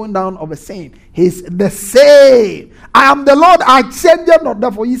the going down of the same. He's the same. I am the Lord, I change not.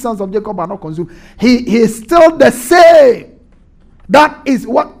 Therefore, ye sons of Jacob are not consumed. He is still the same. That is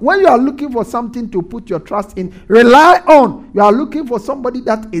what, when you are looking for something to put your trust in, rely on. You are looking for somebody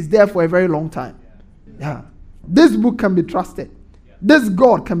that is there for a very long time. Yeah. This book can be trusted. This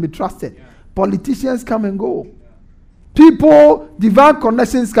God can be trusted. Politicians come and go. People, divine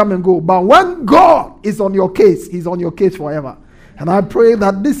connections come and go. But when God is on your case, he's on your case forever. And I pray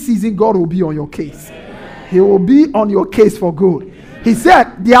that this season God will be on your case. Amen. He will be on your case for good. Amen. He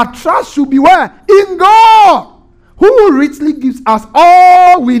said their trust should be where? In God, who richly gives us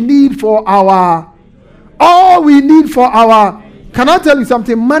all we need for our. Can I tell you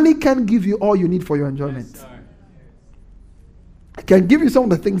something? Money can give you all you need for your enjoyment. Yes, it can give you some of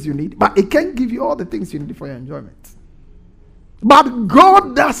the things you need, but it can't give you all the things you need for your enjoyment. But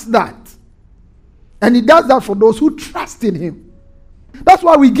God does that. And he does that for those who trust in him. That's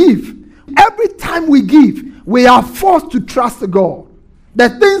why we give. Every time we give, we are forced to trust God. The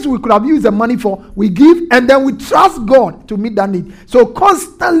things we could have used the money for, we give, and then we trust God to meet that need. So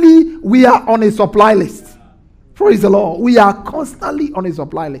constantly, we are on a supply list. Praise the Lord. We are constantly on a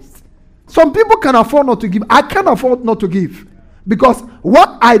supply list. Some people can afford not to give. I can't afford not to give. Because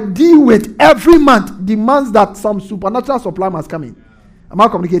what I deal with every month demands that some supernatural supply must come in. Am I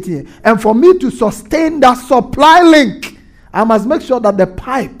communicating here? And for me to sustain that supply link, I must make sure that the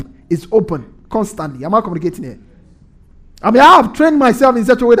pipe is open constantly. Am I communicating here? I mean, I have trained myself in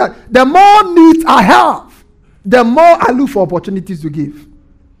such a way that the more needs I have, the more I look for opportunities to give.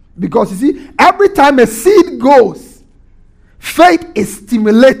 Because you see, every time a seed goes, faith is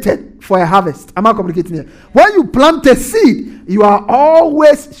stimulated for a harvest. Am I communicating here? When you plant a seed, you are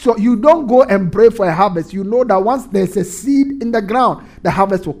always, so you don't go and pray for a harvest. You know that once there's a seed in the ground, the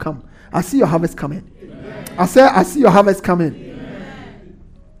harvest will come. I see your harvest coming. Amen. I see your harvest coming. Amen.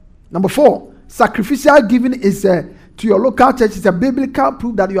 Number 4, sacrificial giving is to your local church is a biblical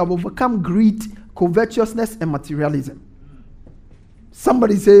proof that you have overcome greed, covetousness, and materialism.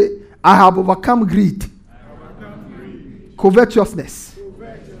 Somebody say, I have overcome greed. Covetousness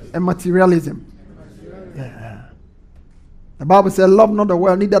and materialism. Yeah. The Bible says, love not the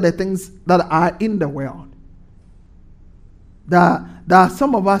world, neither the things that are in the world. There are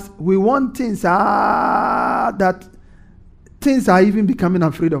some of us, we want things that things are even becoming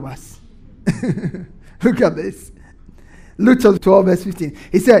afraid of us. Look at this. Luke 12 verse 15.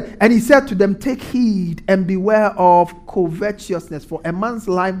 He said to them, take heed and beware of covetousness, for a man's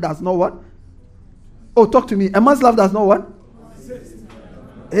life does not what? Oh, talk to me. A man's life does not what?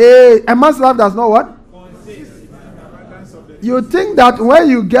 Hey, a man's life does not what? You think that when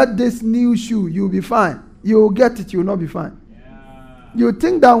you get this new shoe, you'll be fine. You'll get it, you'll not be fine. Yeah. You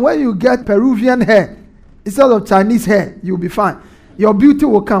think that when you get Peruvian hair instead of Chinese hair, you'll be fine. Your beauty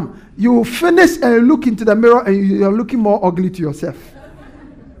will come. You finish and look into the mirror and you're looking more ugly to yourself.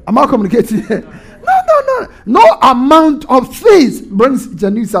 Am I communicating here? No. No amount of things brings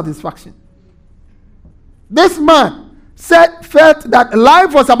genuine satisfaction. This man felt that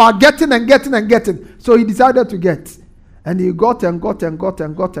life was about getting and getting and getting. So he decided to get. And he got and lost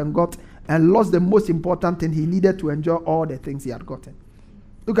the most important thing. He needed to enjoy all the things he had gotten.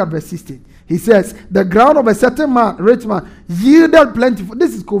 Look at verse 16. He says, the ground of a certain man, rich man, yielded plentifully.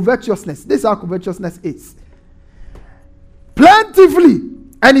 This is covetousness. This is how covetousness is. Plentifully.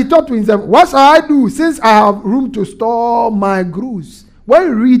 And he thought to himself, what shall I do since I have room to store my goods? When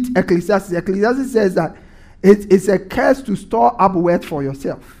you read Ecclesiastes says that it's a curse to store up wealth for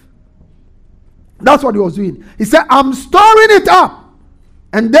yourself. That's what he was doing. He said, I'm storing it up.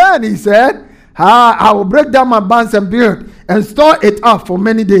 And then he said, I will break down my barns and build and store it up for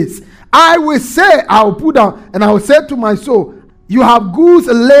many days. I will say, I will put down, and I will say to my soul, you have goods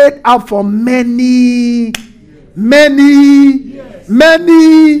laid up for many years. Many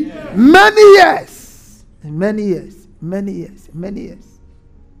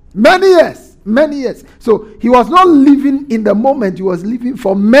years. So he was not living in the moment, he was living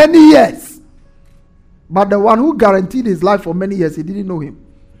for many years. But the one who guaranteed his life for many years, he didn't know him.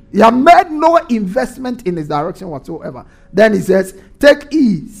 He had made no investment in his direction whatsoever. Then he says, take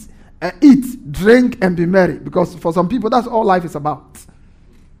ease and eat, drink, and be merry. Because for some people, that's all life is about.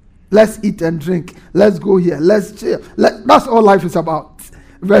 Let's eat and drink. Let's go here. Let's chill. That's all life is about.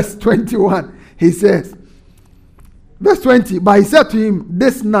 Verse 21, he says, verse 20, but he said to him,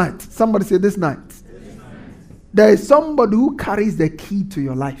 this night, somebody say this night, there is somebody who carries the key to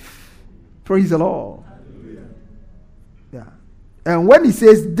your life. Praise the Lord. Hallelujah. Yeah. And when he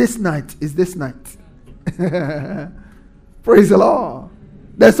says this night, is this night. Praise the Lord.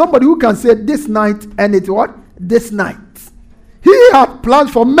 There's somebody who can say this night, and it's what? This night. He had planned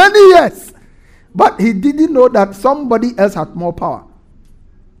for many years, but he didn't know that somebody else had more power.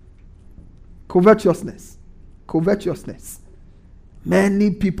 Covetousness. Many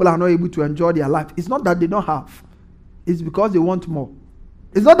people are not able to enjoy their life. It's not that they don't have. It's because they want more.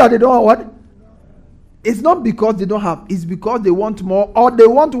 It's not that they don't have what? It's not because they don't have. It's because they want more, or they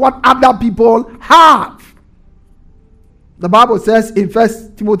want what other people have. The Bible says in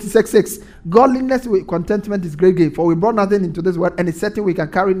 1 Timothy 6:6, godliness with contentment is great gain, for we brought nothing into this world, and it's certain we can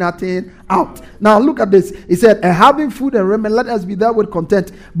carry nothing out. Now look at this. He said, and having food and raiment, let us be there with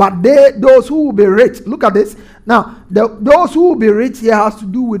content. But those who will be rich, look at this. Now, those who will be rich here has to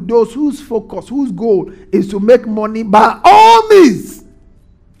do with those whose focus, whose goal is to make money by all means.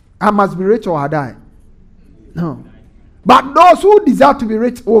 I must be rich or I die. No. But those who desire to be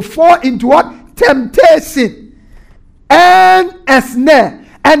rich will fall into what? Temptation. And a snare,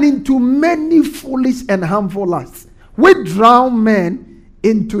 and into many foolish and harmful lusts, which drown men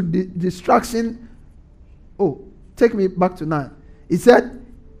into destruction. Oh, take me back to 9. He said,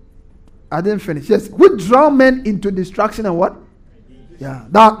 I didn't finish. Yes, which drown men into destruction and what? Yeah,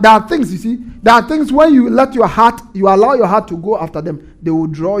 there are things, you see. There are things when you allow your heart to go after them, they will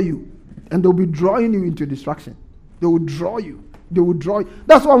draw you, and they'll be drawing you into destruction. They will draw you.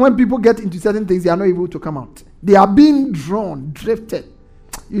 That's why when people get into certain things, they are not able to come out. They are being drawn, drifted.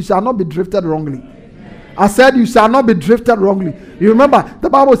 You shall not be drifted wrongly. Amen. I said you shall not be drifted wrongly. You remember, the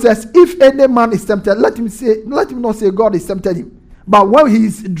Bible says, if any man is tempted, let him not say God is tempted him. But when he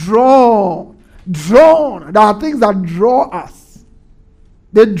is drawn, there are things that draw us.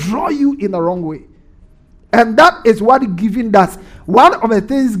 They draw you in the wrong way. And that is what giving does. One of the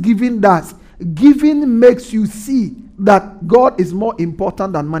things giving does, giving makes you see that God is more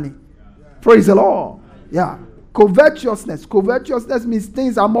important than money. Praise the Lord. Yeah. Covetousness means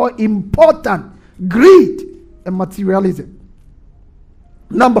things are more important. Greed and materialism.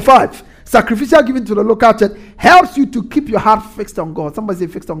 Number 5, sacrificial giving to the local church helps you to keep your heart fixed on God. Somebody say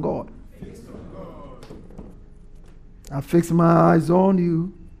fixed on God. Fixed on God. I fix my eyes on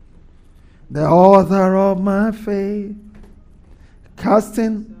you, the author of my faith,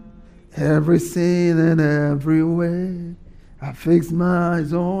 casting every sin and every way. I fix my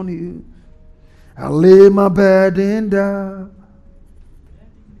eyes on you. I lay my burden down.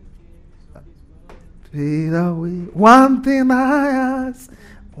 Fade away. One thing I ask,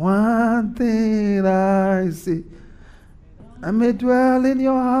 one thing I say. I may dwell in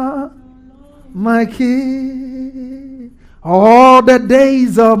your heart, my King. All the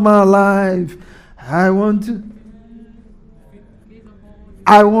days of my life, I want to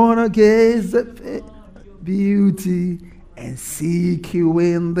gaze at beauty and seek you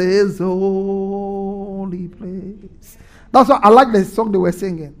in this holy place. That's why I like the song they were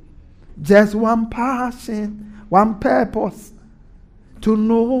singing. Just one passion, one purpose, to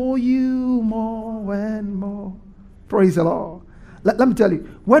know you more and more. Praise the Lord. Let me tell you,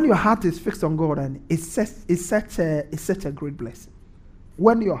 when your heart is fixed on God, and it's such a great blessing.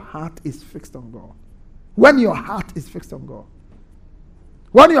 When your heart is fixed on God. When your heart is fixed on God.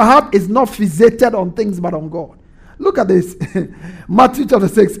 When your heart is not fixated on things but on God. Look at this. Matthew chapter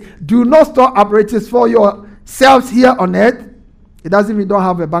 6. Do not store up riches for yourselves here on earth. It doesn't mean don't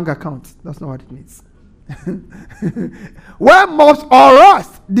have a bank account. That's not what it means. Where moths or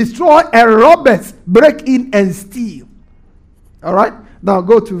rust destroy and robbers break in and steal. All right? Now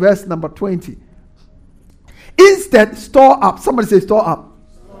go to verse number 20. Instead, store up. Somebody say store up.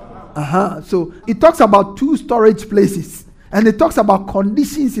 So it talks about 2 storage places. And it talks about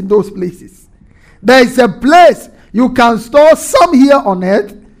conditions in those places. There is a place you can store some here on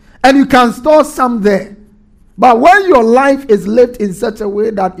earth, and you can store some there. But when your life is lived in such a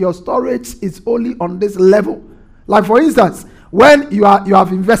way that your storage is only on this level, like for instance, when you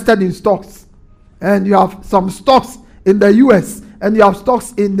have invested in stocks, and you have some stocks in the US, and you have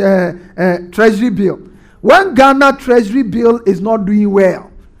stocks in the treasury bill. When Ghana treasury bill is not doing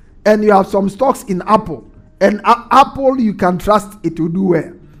well, and you have some stocks in Apple, and Apple you can trust it will do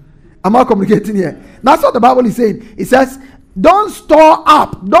well. Am I communicating here? That's what the Bible is saying. It says, don't store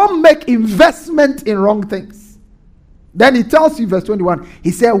up, don't make investment in wrong things. Then he tells you, verse 21, he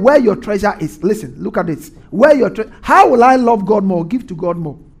said, where your treasure is. Listen, look at this. Where your how will I love God more? Give to God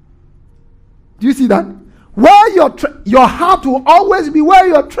more. Do you see that? Where your heart will always be where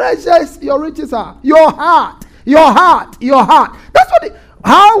your treasures, your riches are. Your heart. That's what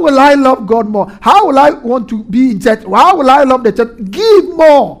how will I love God more? How will I want to be in church? How will I love the church? Give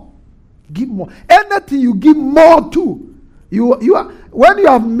more. Give more. Anything you give more to. You are, when you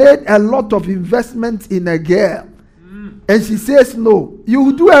have made a lot of investment in a girl, and she says no, you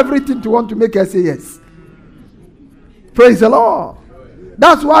will do everything to want to make her say yes. Praise the Lord.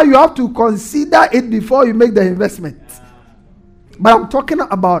 That's why you have to consider it before you make the investment. But I'm talking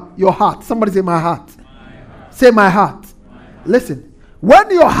about your heart. Somebody say my heart. Say my heart. Listen,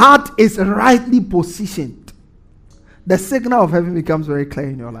 when your heart is rightly positioned, the signal of heaven becomes very clear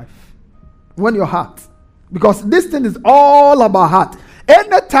in your life. When your heart, because this thing is all about heart.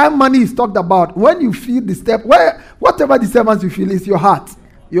 Anytime money is talked about, when you feel disturbed, whatever disturbance you feel is your heart.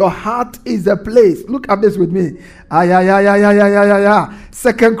 Your heart is a place. Look at this with me.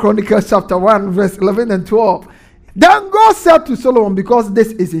 2 Chronicles chapter 1 verse 11 and 12. Then God said to Solomon, because this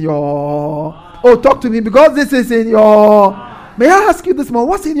is in your... Oh, talk to me. Because this is in your... May I ask you this morning,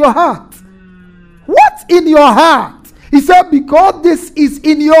 what's in your heart? What's in your heart? He said, because this is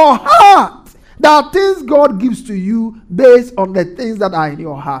in your heart. There are things God gives to you based on the things that are in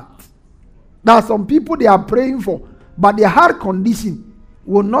your heart. There are some people they are praying for, but their heart condition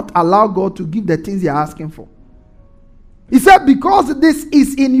will not allow God to give the things they are asking for. He said, because this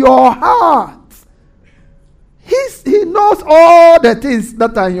is in your heart. He knows all the things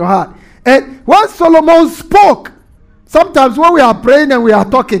that are in your heart. And when Solomon spoke, sometimes when we are praying and we are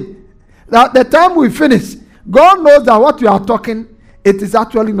talking, that the time we finish, God knows that what we are talking, it is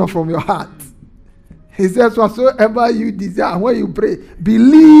actually not from your heart. He says, whatsoever you desire, when you pray,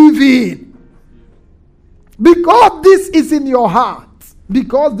 believe in. Because this is in your heart.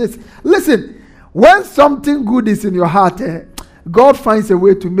 Because this, listen, when something good is in your heart, God finds a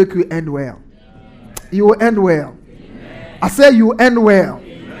way to make you end well. You will end well. Amen. I say you will end well.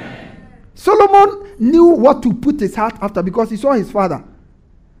 Amen. Solomon knew what to put his heart after because he saw his father.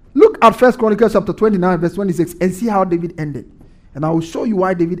 Look at 1 Chronicles chapter 29 verse 26 and see how David ended. And I will show you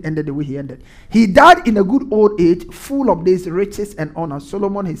why David ended the way he ended. He died in a good old age, full of days, riches, and honor.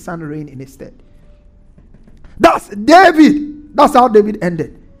 Solomon, his son, reigned in his stead. That's David. That's how David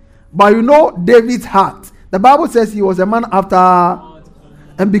ended. But you know David's heart. The Bible says he was a man after...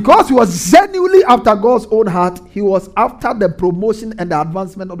 And because he was genuinely after God's own heart, he was after the promotion and the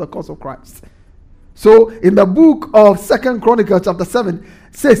advancement of the cause of Christ. So in the book of 2 Chronicles chapter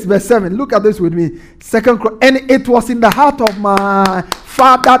 6 verse 7, look at this with me. And it was in the heart of my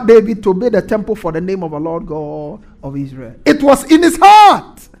father David to build a temple for the name of the Lord God of Israel. It was in his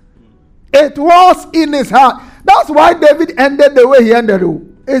heart. It was in his heart. That's why David ended the way he ended.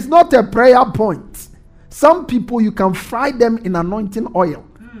 It's not a prayer point. Some people, you can fry them in anointing oil.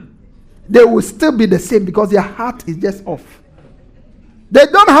 They will still be the same because their heart is just off. They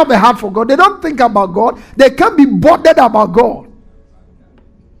don't have a heart for God. They don't think about God. They can't be bothered about God.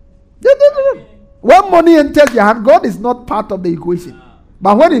 When money enters your heart, God is not part of the equation.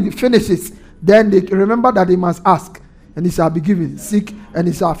 But when it finishes, then they remember that they must ask, and it shall be given. Seek, and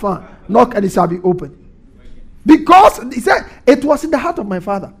it shall find. Knock, and it shall be opened. Because, he said, it was in the heart of my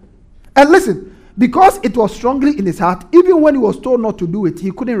father. And listen, because it was strongly in his heart, even when he was told not to do it,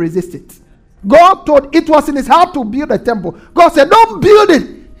 he couldn't resist it. God told, it was in his heart to build a temple. God said, don't build it.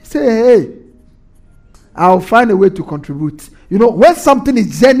 He said, hey, I'll find a way to contribute. You know, when something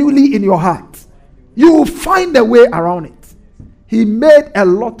is genuinely in your heart, you will find a way around it. He made a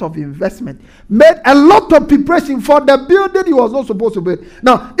lot of investment, made a lot of preparation for the building he was not supposed to build.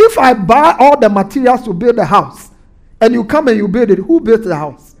 Now, if I buy all the materials to build the house, and you come and you build it, who built the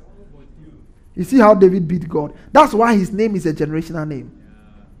house? You see how David beat God. That's why his name is a generational name.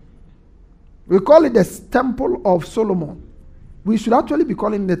 We call it the Temple of Solomon. We should actually be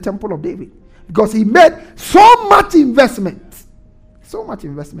calling it the temple of David, because he made so much investment. So much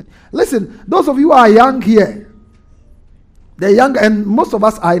investment. Listen, those of you who are young here, the young, and most of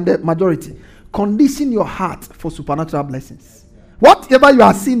us are in the majority, condition your heart for supernatural blessings. Whatever you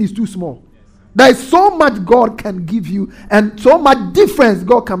are seeing is too small. There is so much God can give you, and so much difference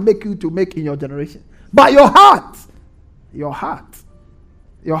God can make you to make in your generation. But your heart.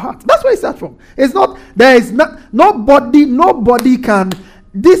 That's where it starts from. It's not, there is nobody can.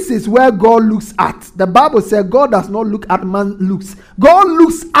 This is where God looks at. The Bible says God does not look at man's looks. God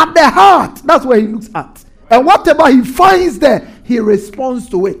looks at the heart. That's where he looks at. And whatever he finds there, he responds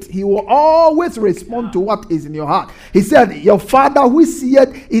to it. He will always respond to what is in your heart. He said, your Father who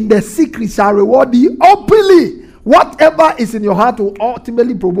seeth in the secret shall reward thee openly. Whatever is in your heart will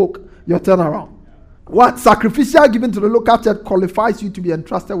ultimately provoke your turnaround. What sacrificial giving to the local church qualifies you to be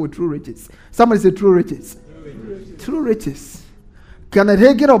entrusted with true riches. Somebody say true riches. True riches. Kenneth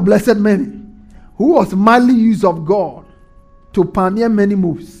Hagin of Blessed Many, who was mildly used of God to pioneer many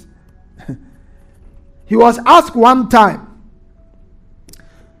moves. He was asked one time,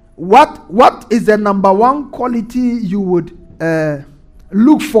 what is the number one quality you would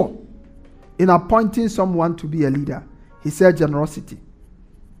look for in appointing someone to be a leader? He said generosity.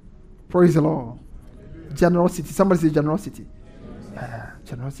 Praise the Lord. Generosity. Somebody say generosity.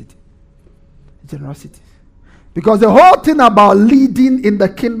 Generosity. Because the whole thing about leading in the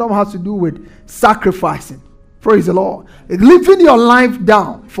kingdom has to do with sacrificing. Praise the Lord. Living your life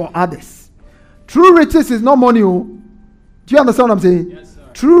down for others. True riches is not money. Do you understand what I'm saying? Yes, sir.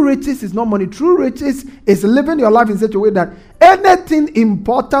 True riches is not money. True riches is living your life in such a way that anything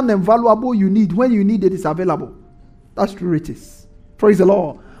important and valuable you need, when you need it, is available. That's true riches. Praise the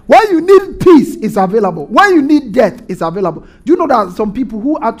Lord. When you need peace, it's available. When you need death, it's available. Do you know that some people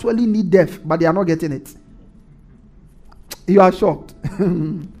who actually need death, but they are not getting it? You are shocked.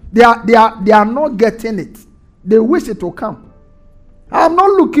 They are not getting it. They wish it will come. I'm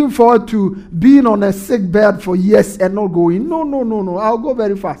not looking forward to being on a sick bed for years and not going. No. I'll go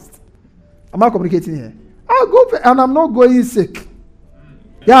very fast. Am I communicating here? I'll go and I'm not going sick.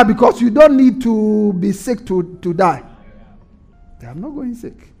 Yeah, because you don't need to be sick to die. I'm not going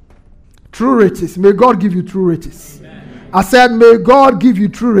sick. True riches. May God give you true riches. Amen. I said, may God give you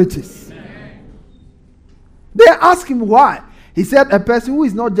true riches. Amen. They asked him why. He said, a person who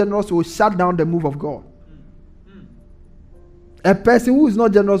is not generous will shut down the move of God. A person who is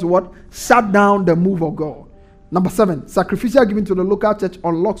not generous will what? Shut down the move of God. Number 7, sacrificial giving to the local church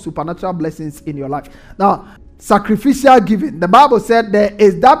unlocks supernatural blessings in your life. Now, sacrificial giving, the Bible said there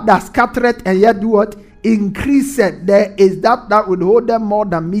is that scattereth and yet do what? Increaseth. There is that would hold them more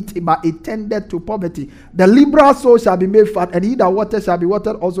than meat, but it tended to poverty. The liberal soul shall be made fat, and he that watereth shall be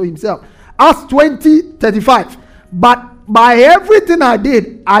watered also himself. Acts 20:35. But by everything I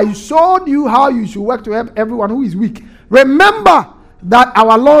did, I showed you how you should work to help everyone who is weak. Remember that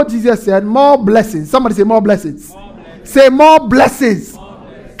our Lord Jesus said, more blessings. Somebody say more blessings. More blessings. Say more blessings. More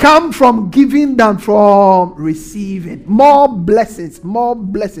blessings. Come from giving than from receiving. More blessings. More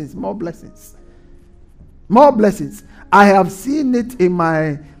blessings. More blessings. More blessings. I have seen it in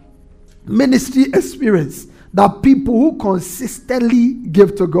my ministry experience that people who consistently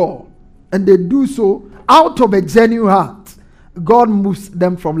give to God and they do so out of a genuine heart, God moves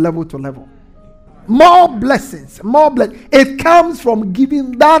them from level to level. More blessings. More blessings. It comes from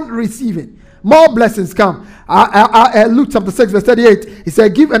giving than receiving. More blessings come. Luke chapter 6 verse 38. He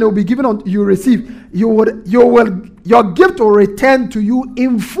said, give and it will be given unto you receive. Your gift will return to you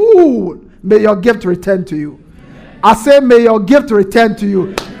in full. May your gift return to you. Amen. I say, may your gift return to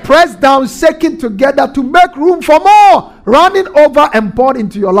you. Amen. Pressed down, shaken together to make room for more, running over and poured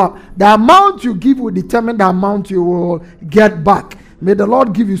into your lap. The amount you give will determine the amount you will get back. May the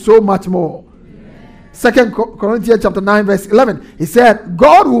Lord give you so much more. 2 Corinthians chapter 9 verse 11. He said,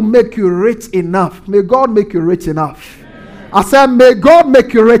 God will make you rich enough. May God make you rich enough. Amen. I said, may God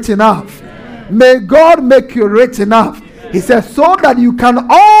make you rich enough. Amen. May God make you rich enough. He says, so that you can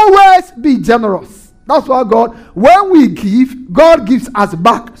always be generous. That's why God, when we give, God gives us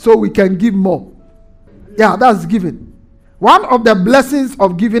back so we can give more. Yeah, that's giving. One of the blessings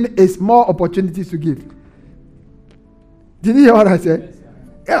of giving is more opportunities to give. Did you hear what I said?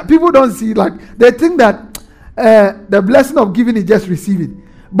 Yeah, people don't see, like, they think that the blessing of giving is just receiving.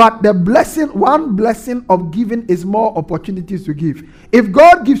 But the blessing, one blessing of giving is more opportunities to give. If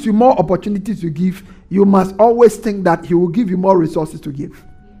God gives you more opportunities to give, you must always think that he will give you more resources to give.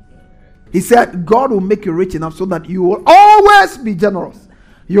 He said, God will make you rich enough so that you will always be generous.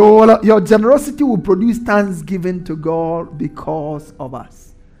 Your generosity will produce thanksgiving to God because of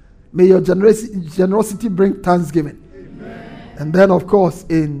us. May your generosity bring thanksgiving. And then, of course,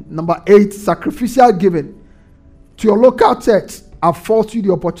 in number 8, sacrificial giving to your local church affords you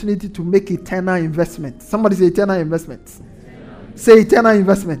the opportunity to make eternal investment. Somebody say eternal investment. Say eternal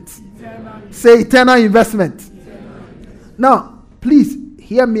investment. Say eternal investment. Now, please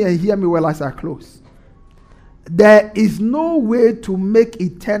hear me and hear me well as I close. There is no way to make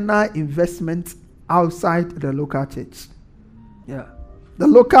eternal investment outside the local church. Yeah. The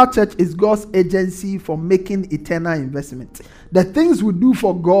local church is God's agency for making eternal investment. The things we do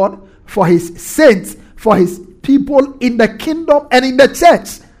for God, for his saints, for his people in the kingdom and in the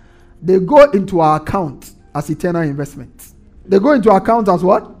church, they go into our account as eternal investment. They go into our account as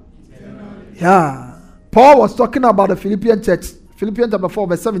what? Yeah. Paul was talking about the Philippian church. Philippians chapter 4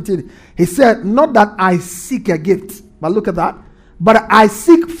 verse 17. He said, not that I seek a gift, but look at that, but I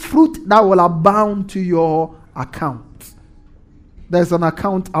seek fruit that will abound to your account. There's an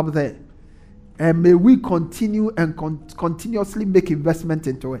account up there. And may we continue and continuously make investment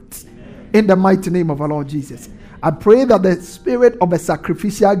into it. In the mighty name of our Lord Jesus. I pray that the spirit of a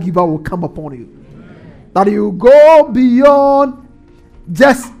sacrificial giver will come upon you. That you go beyond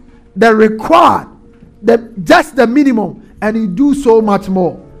just the required, just the minimum, and you do so much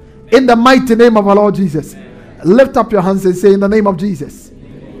more. In the mighty name of our Lord Jesus. Lift up your hands and say, in the name of Jesus,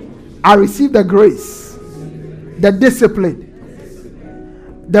 I receive the grace, the discipline,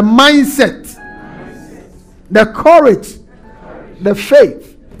 the mindset, the courage, the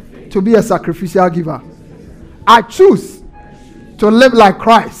faith to be a sacrificial giver. I choose to live like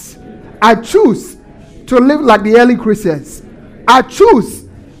Christ. I choose to live like the early Christians. I choose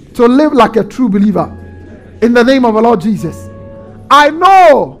to live like a true believer. In the name of our Lord Jesus. I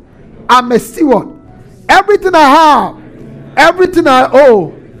know I'm a steward. Everything I have, everything I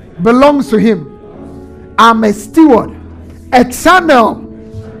owe belongs to him. I'm a steward, a channel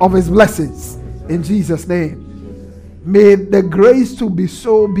of his blessings. In Jesus' name. May the grace to be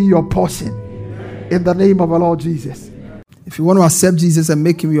so be your portion. In the name of our Lord Jesus. If you want to accept Jesus and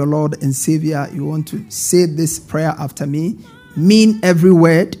make him your Lord and Savior, you want to say this prayer after me. Mean every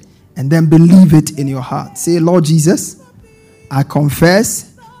word and then believe it in your heart. Say, Lord Jesus, I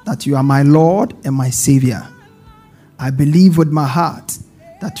confess that you are my Lord and my Savior. I believe with my heart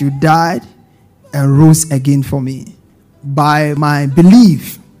that you died and rose again for me. By my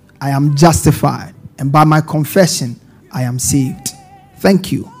belief, I am justified, and by my confession, I am saved.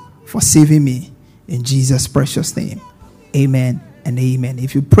 Thank you for saving me in Jesus' precious name. Amen and amen.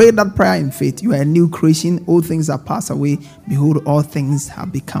 If you pray that prayer in faith, you are a new creation. All things are passed away. Behold, all things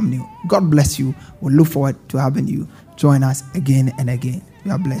have become new. God bless you. We look forward to having you join us again and again.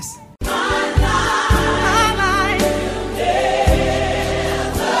 You are blessed.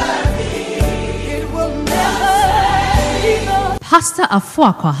 Pastor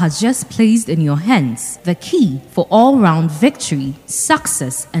Afoakwa has just placed in your hands the key for all-round victory,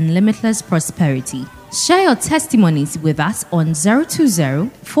 success, and limitless prosperity. Share your testimonies with us on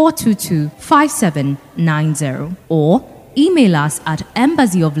 020-422-5790 or email us at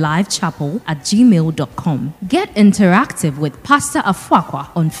embassyoflifechapel@gmail.com. Get interactive with Pastor Afoakwa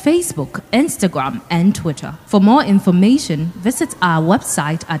on Facebook, Instagram, and Twitter. For more information, visit our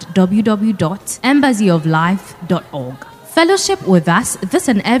website at www.embassyoflife.org. Fellowship with us this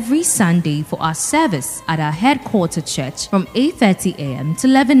and every Sunday for our service at our headquarter church from 8:30 a.m. to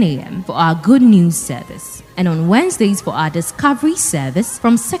 11 a.m. for our Good News service. And on Wednesdays for our Discovery service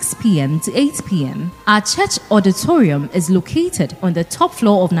from 6 p.m. to 8 p.m. Our church auditorium is located on the top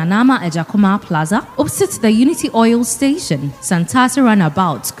floor of Nanama Ejakoma Plaza, opposite the Unity Oil Station, Santata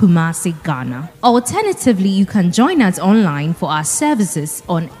Runabout, Kumasi, Ghana. Alternatively, you can join us online for our services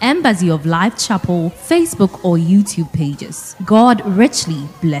on Embassy of Life Chapel, Facebook or YouTube pages. God richly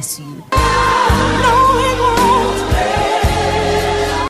bless you.